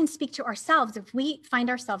that we can speak to ourselves if we find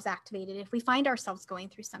ourselves activated, if we find ourselves going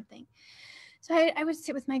through something. So I would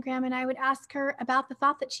sit with my Gram and I would ask her about the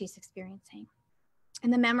thought that she's experiencing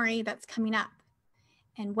and the memory that's coming up.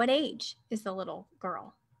 And what age is the little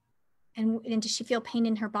girl? And does she feel pain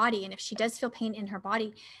in her body? And if she does feel pain in her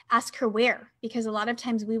body, ask her where, because a lot of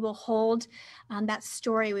times we will hold that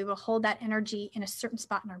story, we will hold that energy in a certain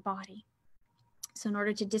spot in our body. So in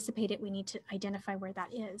order to dissipate it, we need to identify where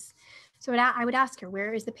that is. So I would ask her,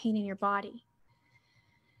 where is the pain in your body?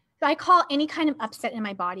 I call any kind of upset in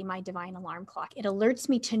my body my divine alarm clock. It alerts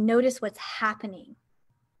me to notice what's happening.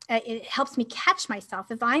 It helps me catch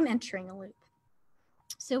myself if I'm entering a loop.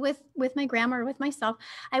 So with my grandma or with myself,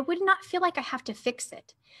 I would not feel like I have to fix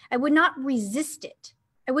it. I would not resist it.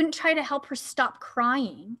 I wouldn't try to help her stop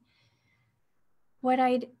crying. What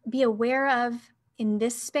I'd be aware of in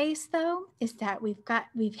this space, though, is that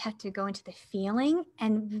we've had to go into the feeling,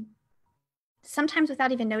 and sometimes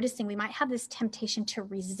without even noticing, we might have this temptation to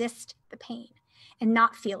resist the pain and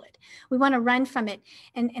not feel it. We want to run from it.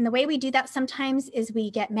 And the way we do that sometimes is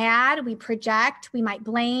we get mad, we project, we might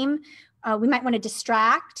blame, we might want to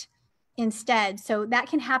distract instead. So that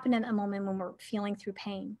can happen in a moment when we're feeling through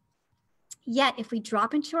pain. Yet, if we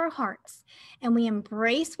drop into our hearts and we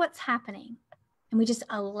embrace what's happening and we just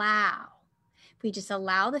allow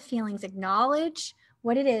the feelings, acknowledge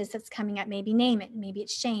what it is that's coming up, maybe name it, maybe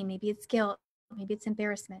it's shame, maybe it's guilt, maybe it's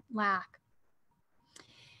embarrassment, lack.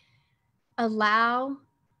 Allow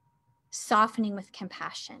softening with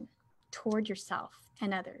compassion toward yourself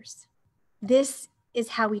and others. This is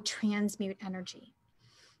how we transmute energy.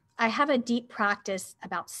 I have a deep practice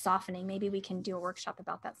about softening. Maybe we can do a workshop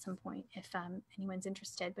about that at some point if anyone's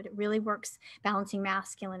interested, but it really works balancing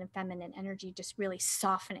masculine and feminine energy, just really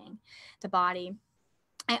softening the body.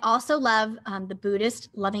 I also love the Buddhist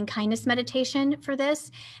loving kindness meditation for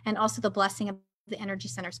this, and also the blessing of the energy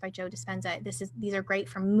centers by Joe Dispenza. These are great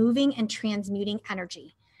for moving and transmuting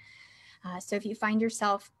energy. So if you find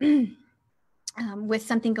yourself with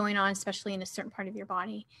something going on, especially in a certain part of your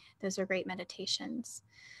body. Those are great meditations.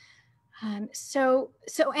 And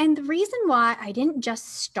the reason why I didn't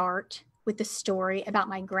just start with the story about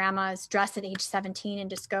my grandma's dress at age 17 and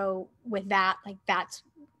just go with that, like that's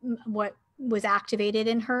what was activated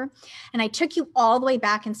in her. And I took you all the way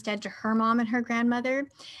back instead to her mom and her grandmother.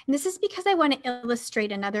 And this is because I want to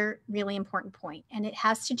illustrate another really important point, and it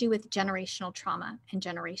has to do with generational trauma and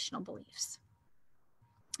generational beliefs.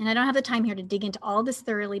 And I don't have the time here to dig into all this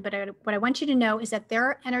thoroughly, but what I want you to know is that there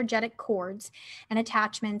are energetic cords and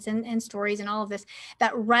attachments and stories and all of this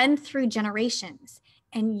that run through generations.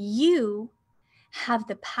 And you have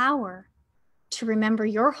the power to remember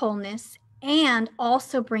your wholeness and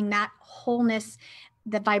also bring that wholeness,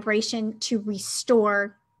 the vibration, to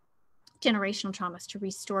restore generational traumas, to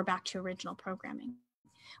restore back to original programming,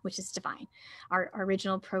 which is divine, our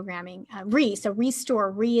original programming. So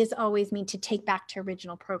restore, is always mean to take back to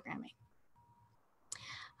original programming.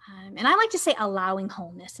 And I like to say allowing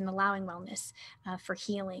wholeness and allowing wellness for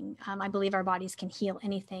healing. I believe our bodies can heal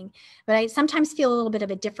anything, but I sometimes feel a little bit of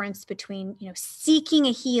a difference between, seeking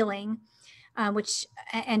a healing,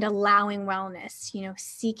 and allowing wellness.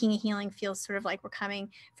 Seeking a healing feels sort of like we're coming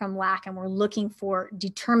from lack and we're looking for,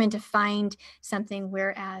 determined to find something,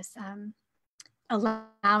 whereas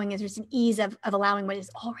allowing is there's an ease of allowing what is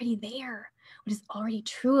already there, what is already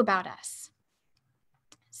true about us.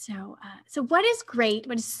 So what is great,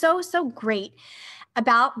 what is so great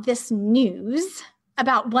about this news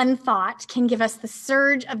about one thought can give us the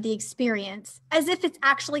surge of the experience as if it's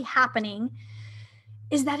actually happening,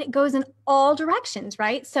 is that it goes in all directions,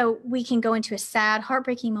 right? So we can go into a sad,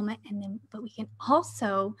 heartbreaking moment, but we can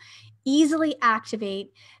also easily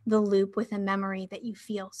activate the loop with a memory that you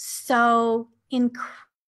feel so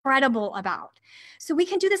incredible about. So we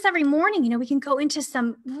can do this every morning. We can go into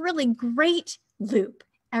some really great loop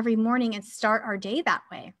every morning and start our day that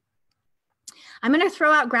way. I'm going to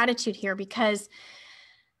throw out gratitude here because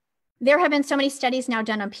there have been so many studies now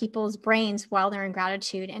done on people's brains while they're in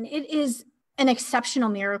gratitude, and it is an exceptional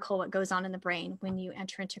miracle what goes on in the brain when you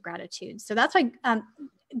enter into gratitude. So that's why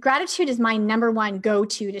gratitude is my number one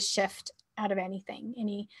go-to to shift out of anything,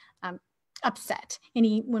 any upset,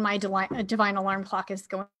 when my divine alarm clock is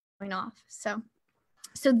going off. So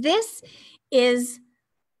this is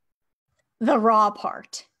the raw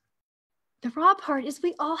part. The raw part is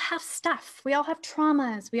we all have stuff. We all have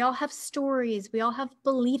traumas. We all have stories. We all have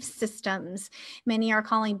belief systems. Many are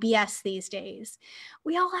calling BS these days.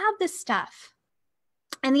 We all have this stuff.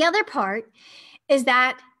 And the other part is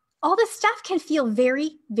that all this stuff can feel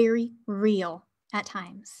very, very real at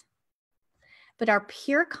times. But our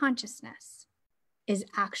pure consciousness is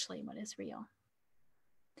actually what is real.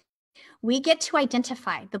 We get to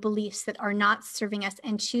identify the beliefs that are not serving us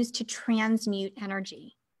and choose to transmute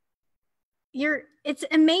energy. It's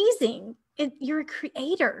amazing. You're a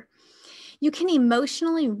creator. You can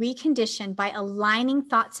emotionally recondition by aligning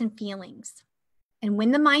thoughts and feelings. And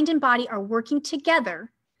when the mind and body are working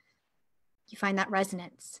together, you find that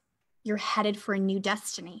resonance. You're headed for a new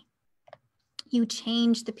destiny. You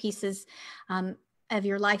change the pieces of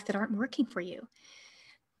your life that aren't working for you.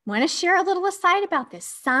 I want to share a little aside about this.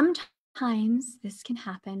 Sometimes this can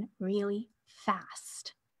happen really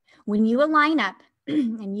fast. When you align up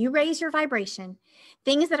and you raise your vibration,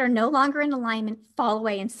 things that are no longer in alignment fall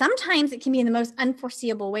away. And sometimes it can be in the most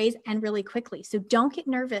unforeseeable ways and really quickly. So don't get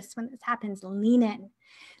nervous when this happens. Lean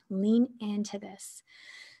into this.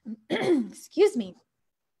 Excuse me.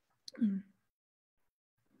 A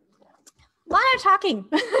lot of talking.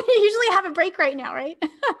 You usually have a break right now, right?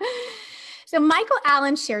 So Michael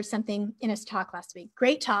Allen shared something in his talk last week.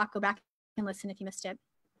 Great talk. Go back and listen if you missed it.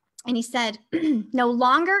 And he said, no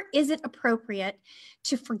longer is it appropriate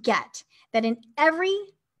to forget that in every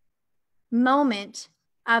moment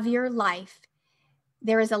of your life,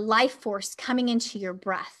 there is a life force coming into your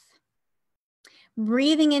breath,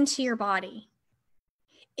 breathing into your body,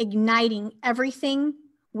 igniting everything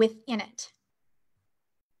within it.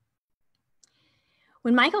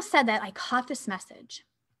 When Michael said that, I caught this message.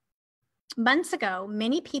 Months ago,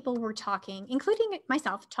 many people were talking, including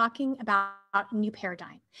myself, talking about a new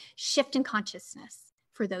paradigm, shift in consciousness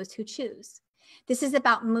for those who choose. This is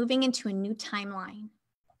about moving into a new timeline,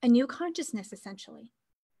 a new consciousness, essentially,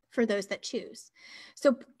 for those that choose.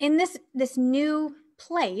 So in this new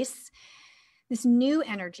place, this new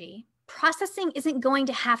energy, processing isn't going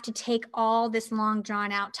to have to take all this long,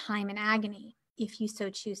 drawn out time and agony if you so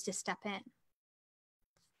choose to step in.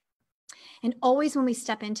 And always when we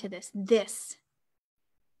step into this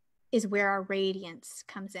is where our radiance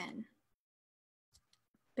comes in.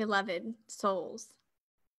 Beloved souls,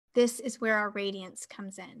 this is where our radiance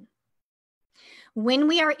comes in. When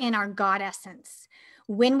we are in our God essence,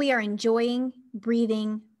 when we are enjoying,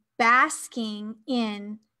 breathing, basking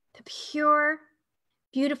in the pure,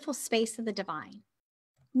 beautiful space of the divine,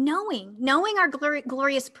 knowing our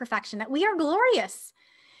glorious perfection, that we are glorious,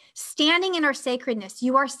 standing in our sacredness.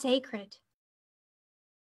 You are sacred,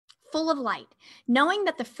 full of light, knowing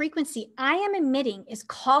that the frequency I am emitting is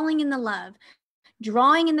calling in the love,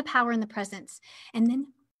 drawing in the power and the presence, and then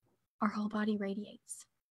our whole body radiates.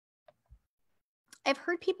 I've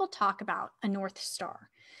heard people talk about a North Star,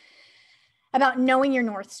 about knowing your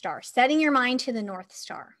North Star, setting your mind to the North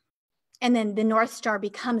Star, and then the North Star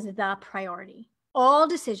becomes the priority. All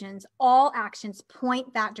decisions, all actions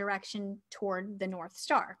point that direction toward the North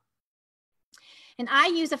Star. And I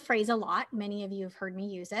use a phrase a lot. Many of you have heard me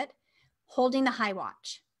use it, holding the high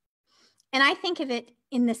watch. And I think of it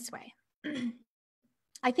in this way.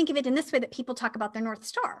 I think of it in this way that people talk about their North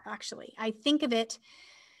Star, actually. I think of it,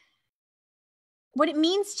 what it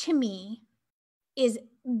means to me is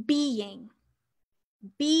being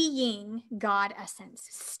God essence,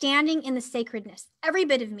 standing in the sacredness, every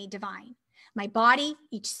bit of me divine. My body,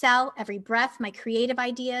 each cell, every breath, my creative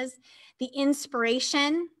ideas, the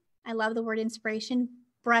inspiration. I love the word inspiration,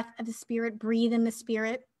 breath of the spirit, breathe in the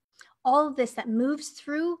spirit. All of this that moves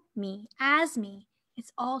through me, as me,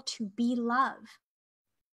 it's all to be love.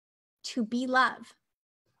 To be love.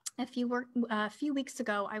 A few weeks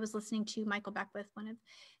ago, I was listening to Michael Beckwith, one of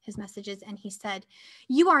his messages, and he said,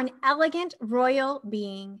 "You are an elegant royal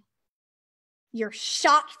being. You're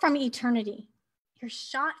shot from eternity. You're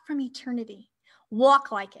shot from eternity.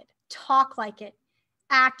 Walk like it, talk like it,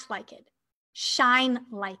 act like it, shine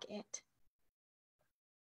like it."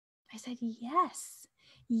 I said, yes,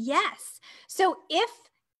 yes. So if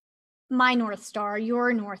my North Star,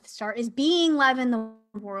 your North Star, is being love in the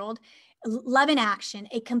world, love in action,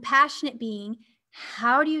 a compassionate being,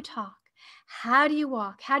 how do you talk? How do you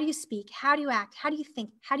walk? How do you speak? How do you act? How do you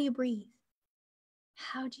think? How do you breathe?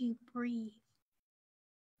 How do you breathe?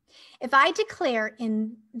 If I declare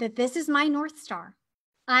that this is my North Star,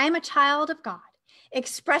 I am a child of God,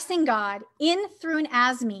 expressing God in, through, and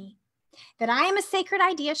as me, that I am a sacred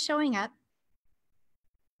idea showing up,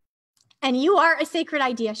 and you are a sacred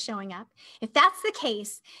idea showing up. If that's the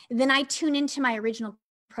case, then I tune into my original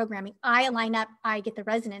programming. I line up, I get the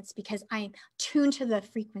resonance because I'm tuned to the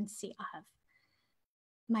frequency of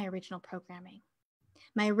my original programming.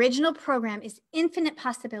 My original program is infinite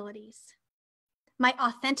possibilities. My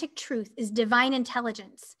authentic truth is divine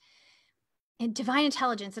intelligence. And divine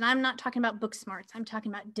intelligence, and I'm not talking about book smarts, I'm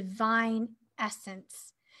talking about divine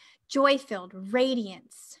essence, joy-filled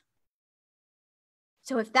radiance.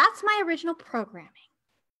 So if that's my original programming,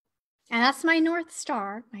 and that's my North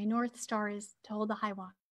Star is to hold the high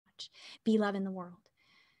watch, be love in the world.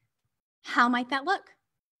 How might that look?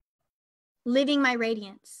 Living my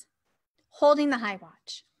radiance, holding the high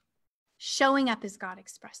watch, showing up as God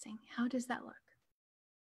expressing. How does that look?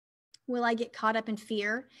 Will I get caught up in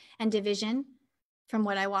fear and division from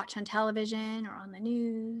what I watch on television or on the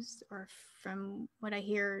news or from what I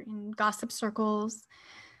hear in gossip circles?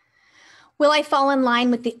 Will I fall in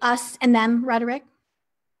line with the us and them rhetoric?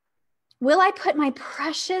 Will I put my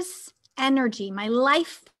precious energy, my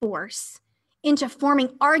life force, into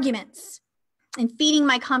forming arguments and feeding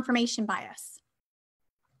my confirmation bias?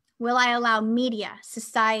 Will I allow media,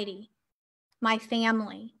 society, my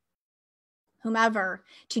family, whomever,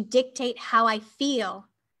 to dictate how I feel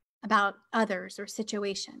about others or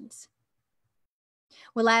situations?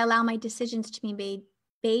 Will I allow my decisions to be made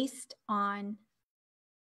based on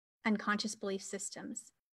unconscious belief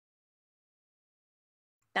systems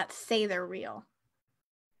that say they're real,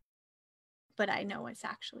 but I know it's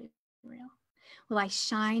actually real? Will I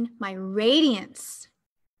shine my radiance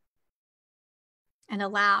and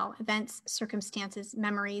allow events, circumstances,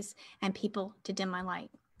 memories, and people to dim my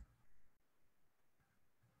light?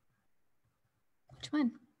 Which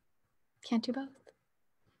one? Can't do both.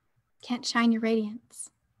 Can't shine your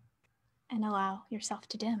radiance and allow yourself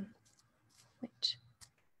to dim. Which?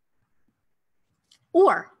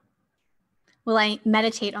 Or will I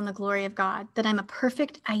meditate on the glory of God, that I'm a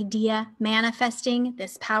perfect idea manifesting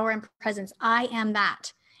this power and presence? I am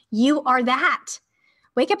that. You are that.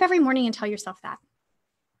 Wake up every morning and tell yourself that.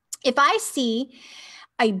 If I see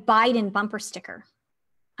a Biden bumper sticker,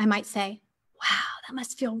 I might say, wow, that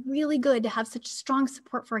must feel really good to have such strong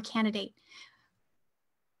support for a candidate.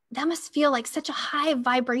 That must feel like such a high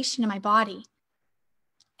vibration in my body.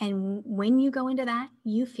 And when you go into that,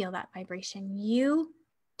 you feel that vibration. You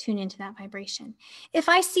tune into that vibration. If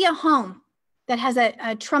I see a home that has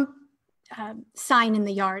a Trump sign in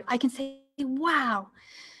the yard, I can say, wow,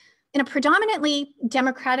 in a predominantly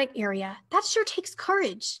Democratic area, that sure takes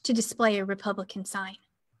courage to display a Republican sign.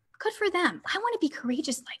 Good for them. I want to be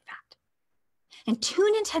courageous like that. And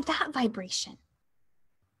tune into that vibration.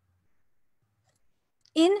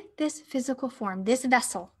 In this physical form, this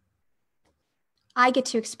vessel, I get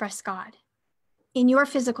to express God. In your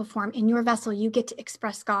physical form, in your vessel, you get to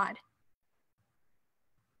express God.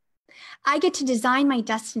 I get to design my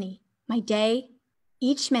destiny, my day,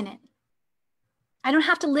 each minute. I don't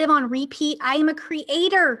have to live on repeat. I am a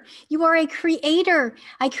creator. You are a creator.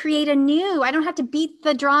 I create anew. I don't have to beat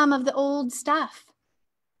the drum of the old stuff.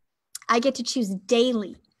 I get to choose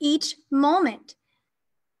daily, each moment,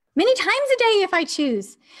 many times a day if I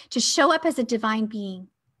choose, to show up as a divine being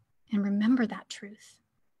and remember that truth.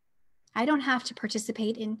 I don't have to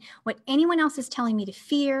participate in what anyone else is telling me to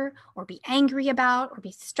fear or be angry about or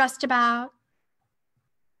be stressed about.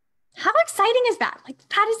 How exciting is that? Like,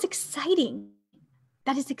 that is exciting.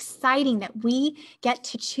 That is exciting that we get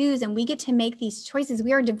to choose and we get to make these choices.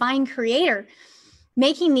 We are a divine creator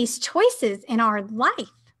making these choices in our life.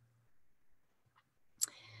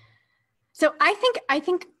 So I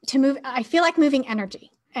think to move, I feel like moving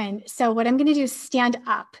energy. And so what I'm going to do is stand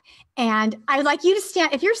up, and I would like you to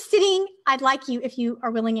stand. If you're sitting, I'd like you, if you are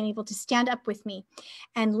willing and able, to stand up with me,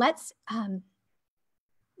 and let's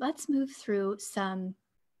move through some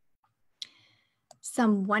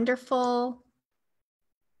wonderful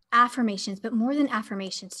affirmations, but more than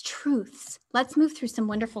affirmations, truths. Let's move through some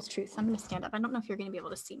wonderful truths. I'm going to stand up. I don't know if you're going to be able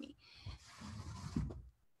to see me.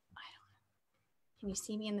 Can you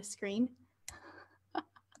see me in the screen?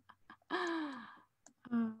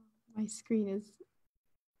 Oh, my screen is,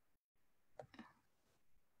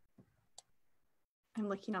 I'm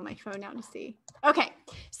looking on my phone now to see. Okay,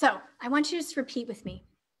 so I want you to just repeat with me.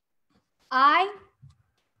 Can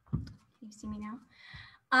you see me now?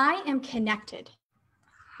 I am connected.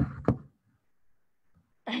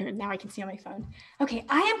 Now I can see on my phone. Okay,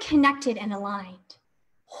 I am connected and aligned,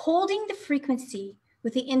 holding the frequency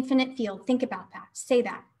with the infinite field. Think about that. Say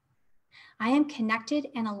that. I am connected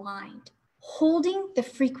and aligned, holding the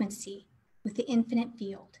frequency with the infinite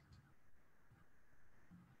field.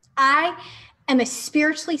 I am a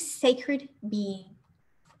spiritually sacred being.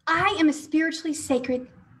 I am a spiritually sacred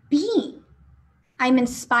being. I'm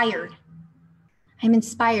inspired. I'm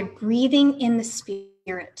inspired, breathing in the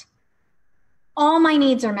spirit. All my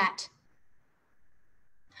needs are met.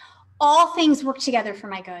 All things work together for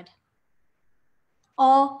my good.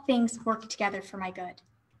 All things work together for my good.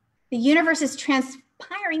 The universe is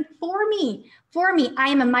transpiring for me. I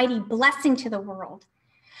am a mighty blessing to the world.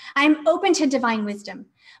 I am open to divine wisdom.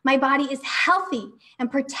 My body is healthy and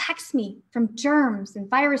protects me from germs and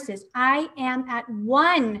viruses. I am at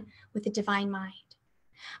one with the divine mind.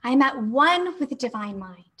 I am at one with the divine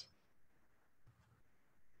mind.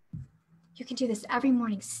 You can do this every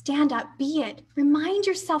morning. Stand up, be it. Remind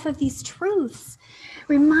yourself of these truths.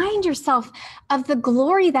 Remind yourself of the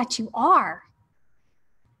glory that you are.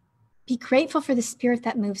 Be grateful for the spirit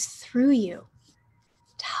that moves through you.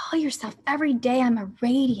 Tell yourself every day, I'm a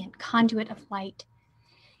radiant conduit of light,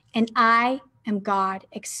 and I am God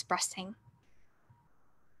expressing.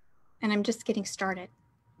 And I'm just getting started.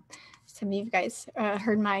 Some of you guys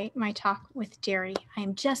heard my talk with Jerry. I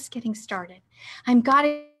am just getting started. I'm God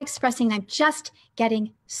expressing, and I'm just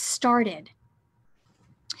getting started.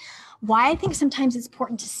 Why I think sometimes it's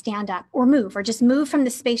important to stand up or move, or just move from the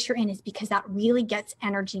space you're in, is because that really gets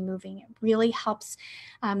energy moving. It really helps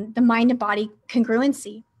the mind and body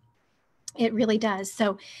congruency. It really does.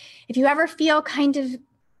 So if you ever feel kind of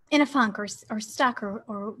in a funk or stuck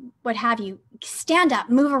or what have you, stand up,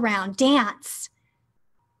 move around, dance,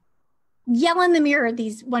 yell in the mirror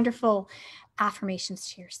these wonderful affirmations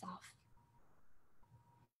to yourself.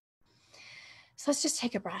 So let's just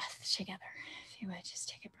take a breath together. If you would, just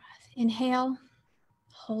take a breath. Inhale,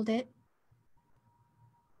 hold it,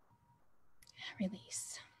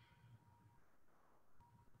 release.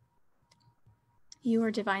 You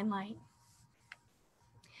are divine light.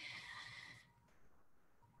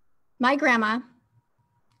 My grandma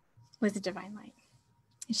was a divine light.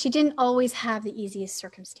 And she didn't always have the easiest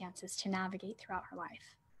circumstances to navigate throughout her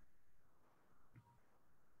life.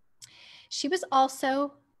 She was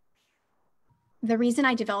also the reason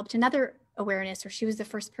I developed another awareness, or she was the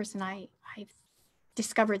first person I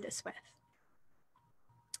discovered this with,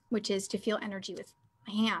 which is to feel energy with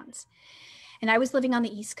my hands. And I was living on the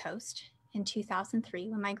East Coast in 2003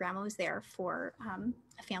 when my grandma was there for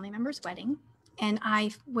a family member's wedding. And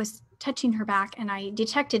I was touching her back and I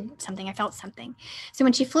detected something, I felt something. So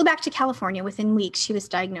when she flew back to California, within weeks, she was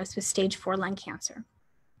diagnosed with stage 4 lung cancer.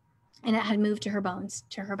 And it had moved to her bones,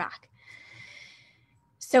 to her back.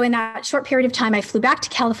 So in that short period of time, I flew back to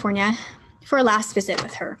California for a last visit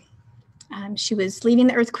with her. She was leaving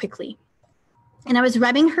the earth quickly. And I was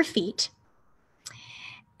rubbing her feet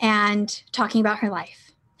and talking about her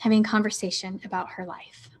life, having a conversation about her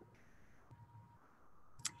life.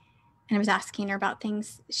 And I was asking her about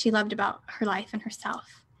things she loved about her life and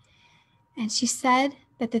herself. And she said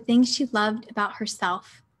that the thing she loved about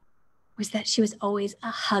herself was that she was always a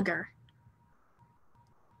hugger.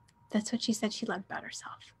 That's what she said she loved about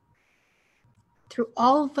herself. Through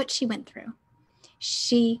all of what she went through,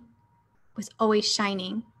 she was always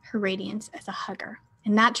shining her radiance as a hugger.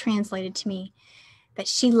 And that translated to me that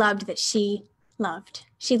she loved that she loved.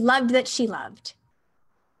 She loved that she loved.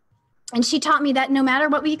 And she taught me that no matter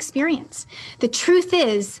what we experience, the truth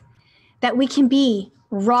is that we can be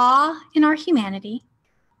raw in our humanity,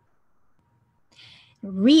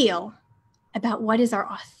 real about what is our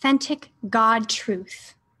authentic God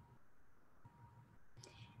truth,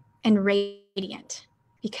 and radiant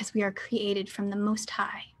because we are created from the Most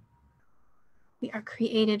High. We are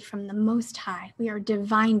created from the Most High. We are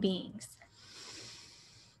divine beings.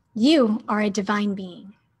 You are a divine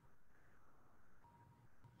being.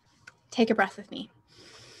 Take a breath with me.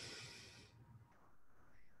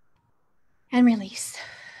 And release.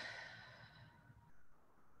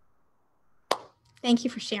 Thank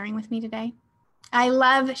you for sharing with me today. I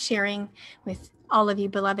love sharing with all of you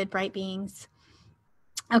beloved bright beings.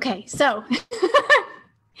 Okay, so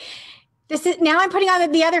this is now I'm putting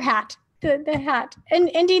on the other hat, the hat, and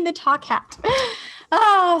ending the talk hat.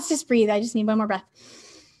 Oh, let's just breathe. I just need one more breath.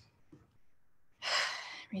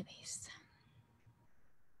 Release.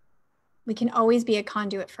 We can always be a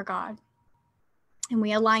conduit for God. And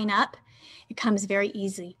we align up. It comes very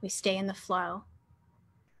easy. We stay in the flow.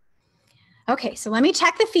 Okay, so let me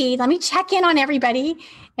check the feed. Let me check in on everybody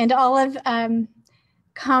and all of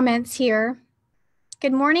comments here.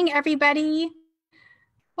 Good morning, everybody.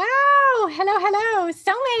 Wow, hello, hello.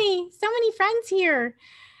 So many friends here.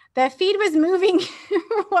 The feed was moving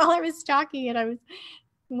while I was talking and I was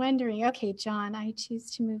wondering, okay, John, I choose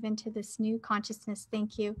to move into this new consciousness.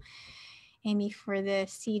 Thank you, Amy, for the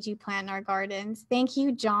seed you plant in our gardens. Thank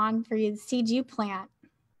you, John, for the seed you plant.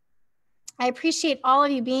 I appreciate all of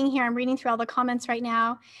you being here. I'm reading through all the comments right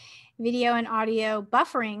now. Video and audio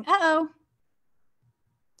buffering. Uh-oh.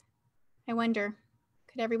 I wonder,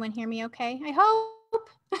 could everyone hear me okay? I hope.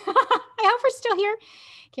 I hope we're still here.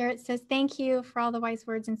 Garrett says, thank you for all the wise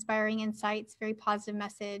words, inspiring insights, very positive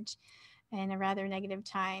message in a rather negative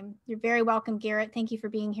time. You're very welcome, Garrett. Thank you for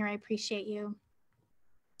being here. I appreciate you.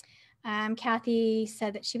 Kathy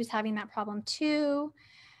said that she was having that problem too.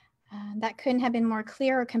 That couldn't have been more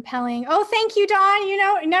clear or compelling. Oh, thank you, Dawn. You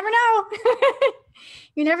know, you never know.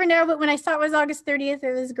 You never know. But when I saw it was August 30th,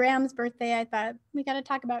 it was Graham's birthday. I thought we got to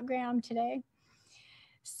talk about Graham today.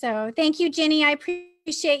 So thank you, Jenny. I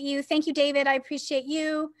appreciate you. Thank you, David. I appreciate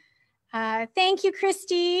you. Thank you,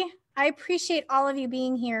 Christy. I appreciate all of you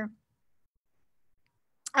being here.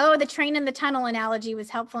 Oh, the train and the tunnel analogy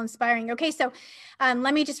was helpful, inspiring. Okay, so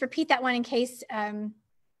let me just repeat that one in case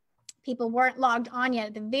people weren't logged on yet.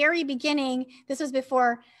 At the very beginning, this is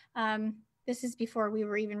before we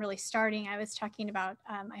were even really starting. I was talking about,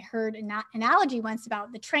 I heard an analogy once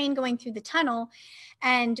about the train going through the tunnel.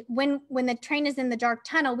 And when the train is in the dark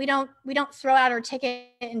tunnel, we don't throw out our ticket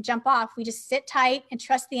and jump off. We just sit tight and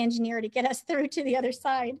trust the engineer to get us through to the other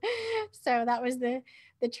side. So that was the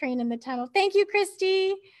train in the tunnel. Thank you,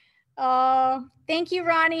 Christy. Oh, thank you,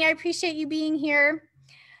 Ronnie. I appreciate you being here.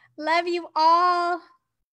 Love you all.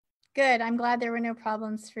 Good. I'm glad there were no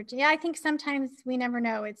problems for, yeah, I think sometimes we never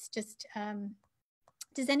know. It's just,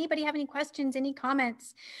 does anybody have any questions, any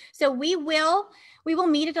comments? So we will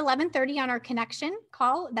meet at 11:30 on our connection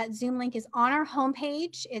call. That Zoom link is on our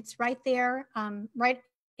homepage. It's right there,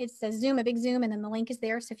 it says Zoom, a big Zoom, and then the link is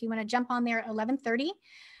there. So if you want to jump on there at 11:30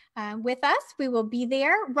 with us, we will be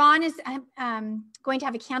there. Ron is going to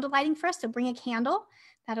have a candle lighting for us, so bring a candle.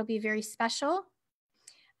 That'll be very special.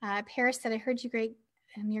 Paris said, I heard you great.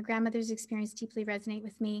 Your grandmother's experience deeply resonate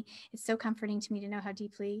with me. It's so comforting to me to know how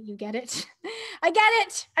deeply you get it. I get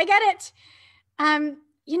it. I get it.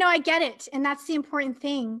 You know, I get it. And that's the important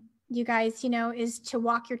thing, you guys, you know, is to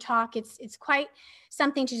walk your talk. It's quite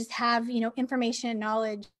something to just have, you know, information and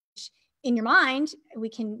knowledge in your mind. We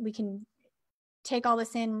can take all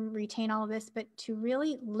this in, retain all of this, but to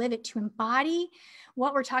really live it, to embody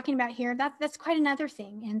what we're talking about here, that's quite another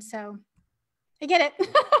thing. And so I get it.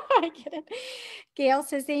 I get it. Gail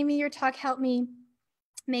says, Amy, your talk helped me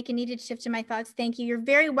make a needed shift in my thoughts. Thank you. You're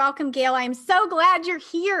very welcome, Gail. I am so glad you're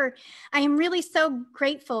here. I am really so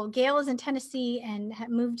grateful. Gail is in Tennessee and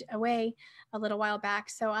moved away a little while back.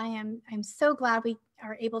 So I'm so glad we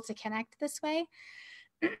are able to connect this way.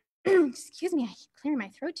 Excuse me, I keep clearing my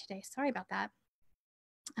throat today. Sorry about that.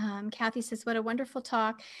 Kathy says, what a wonderful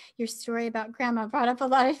talk. Your story about grandma brought up a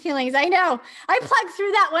lot of feelings. I know. I plugged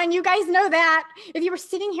through that one. You guys know that. If you were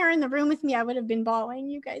sitting here in the room with me, I would have been bawling.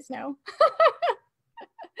 You guys know.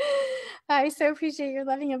 I so appreciate your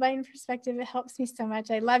loving, enlightened perspective. It helps me so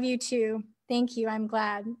much. I love you too. Thank you. I'm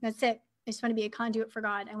glad. That's it. I just want to be a conduit for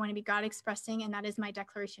God. I want to be God expressing, and that is my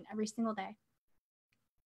declaration every single day.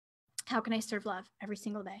 How can I serve love every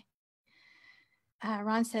single day?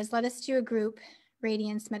 Ron says, let us do a group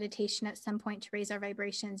radiance meditation at some point to raise our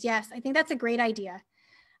vibrations. Yes, I think that's a great idea.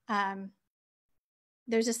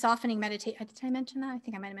 There's a softening meditation. Did I mention that? I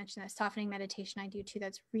think I might have mentioned that softening meditation I do too.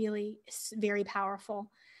 That's really very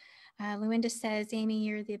powerful. Luinda says, Amy,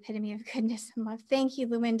 you're the epitome of goodness and love. Thank you,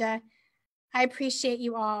 Luinda. I appreciate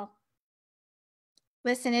you all.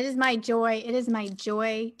 Listen, it is my joy. It is my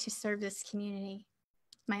joy to serve this community.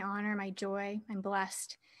 My honor, my joy. I'm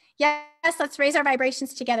blessed. Yes, let's raise our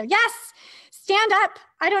vibrations together. Yes, stand up.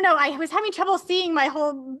 I don't know. I was having trouble seeing my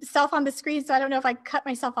whole self on the screen, so I don't know if I cut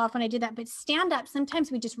myself off when I did that, but stand up.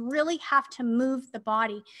 Sometimes we just really have to move the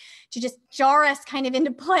body to just jar us kind of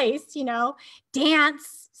into place, you know,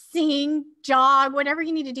 dance, sing, jog, whatever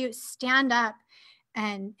you need to do, stand up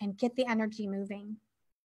and get the energy moving.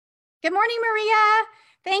 Good morning, Maria.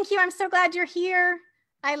 Thank you. I'm so glad you're here.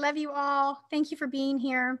 I love you all. Thank you for being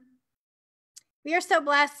here. We are so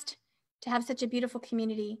blessed to have such a beautiful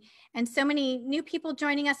community and so many new people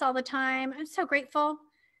joining us all the time. I'm so grateful.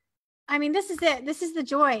 I mean, this is it. This is the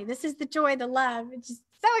joy. This is the joy, the love. It's just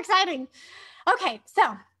so exciting. Okay,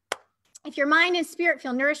 so if your mind and spirit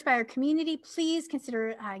feel nourished by our community, please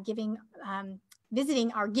consider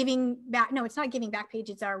visiting our Giving Back. No, it's not Giving Back page.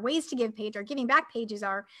 It's our Ways to Give page. Our Giving Back page is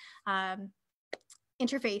our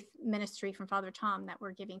interfaith ministry from Father Tom that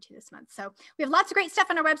we're giving to this month. So we have lots of great stuff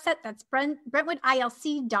on our website. That's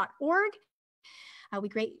brentwoodilc.org. We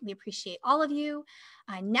greatly appreciate all of you.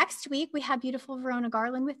 Next week, we have beautiful Verona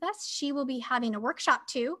Garland with us. She will be having a workshop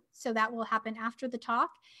too. So that will happen after the talk.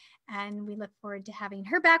 And we look forward to having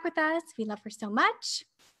her back with us. We love her so much.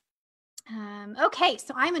 Okay,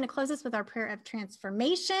 so I'm going to close this with our prayer of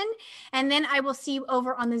transformation, and then I will see you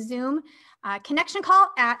over on the Zoom connection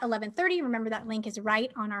call at 11:30. Remember that link is right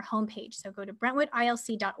on our homepage. So go to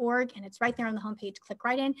brentwoodilc.org, and it's right there on the homepage. Click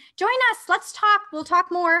right in. Join us. Let's talk. We'll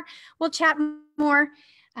talk more. We'll chat more.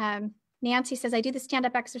 Nancy says, I do the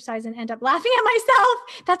stand-up exercise and end up laughing at myself.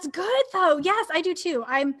 That's good, though. Yes, I do too.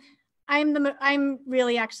 I'm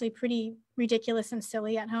really actually pretty ridiculous and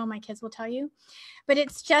silly at home. My kids will tell you, but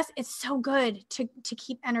it's so good to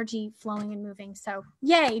keep energy flowing and moving. So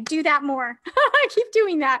yay, do that more. Keep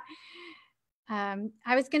doing that.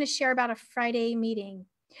 I was going to share about a Friday meeting.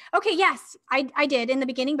 Okay. Yes, I did in the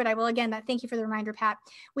beginning, but I will again. Thank you for the reminder, Pat.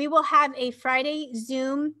 We will have a Friday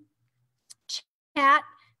Zoom chat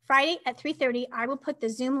Friday at 3:30. I will put the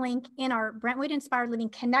Zoom link in our Brentwood Inspired Living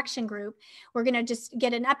Connection group. We're going to just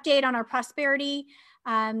get an update on our prosperity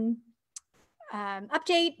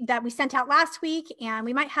update that we sent out last week, and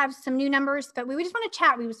we might have some new numbers, but we just want to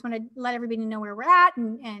chat. We just want to let everybody know where we're at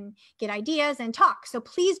and get ideas and talk. So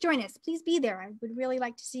please join us. Please be there. I would really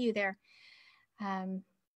like to see you there.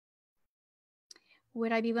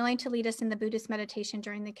 Would I be willing to lead us in the Buddhist meditation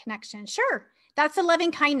during the connection? Sure. That's a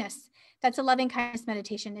loving kindness. That's a loving kindness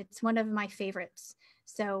meditation. It's one of my favorites.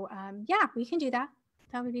 So yeah, we can do that.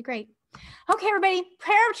 That would be great. Okay, everybody,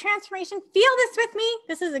 prayer of transformation. Feel this with me.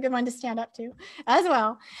 This is a good one to stand up to as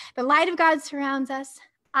well. The light of God surrounds us.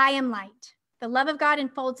 I am light. The love of God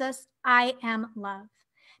enfolds us. I am love.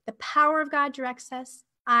 The power of God directs us.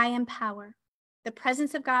 I am power. The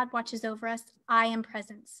presence of God watches over us. I am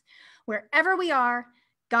presence. Wherever we are,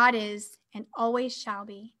 God is and always shall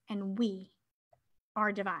be, and we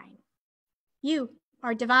are divine. You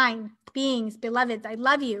are divine beings, beloveds. I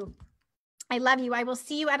love you. I love you. I will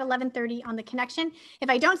see you at 11:30 on the connection. If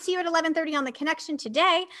I don't see you at 11:30 on the connection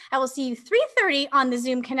today, I will see you 3:30 on the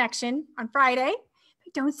Zoom connection on Friday. If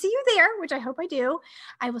I don't see you there, which I hope I do,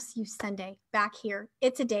 I will see you Sunday back here.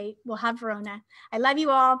 It's a date. We'll have Verona. I love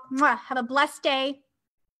you all. Mwah. Have a blessed day.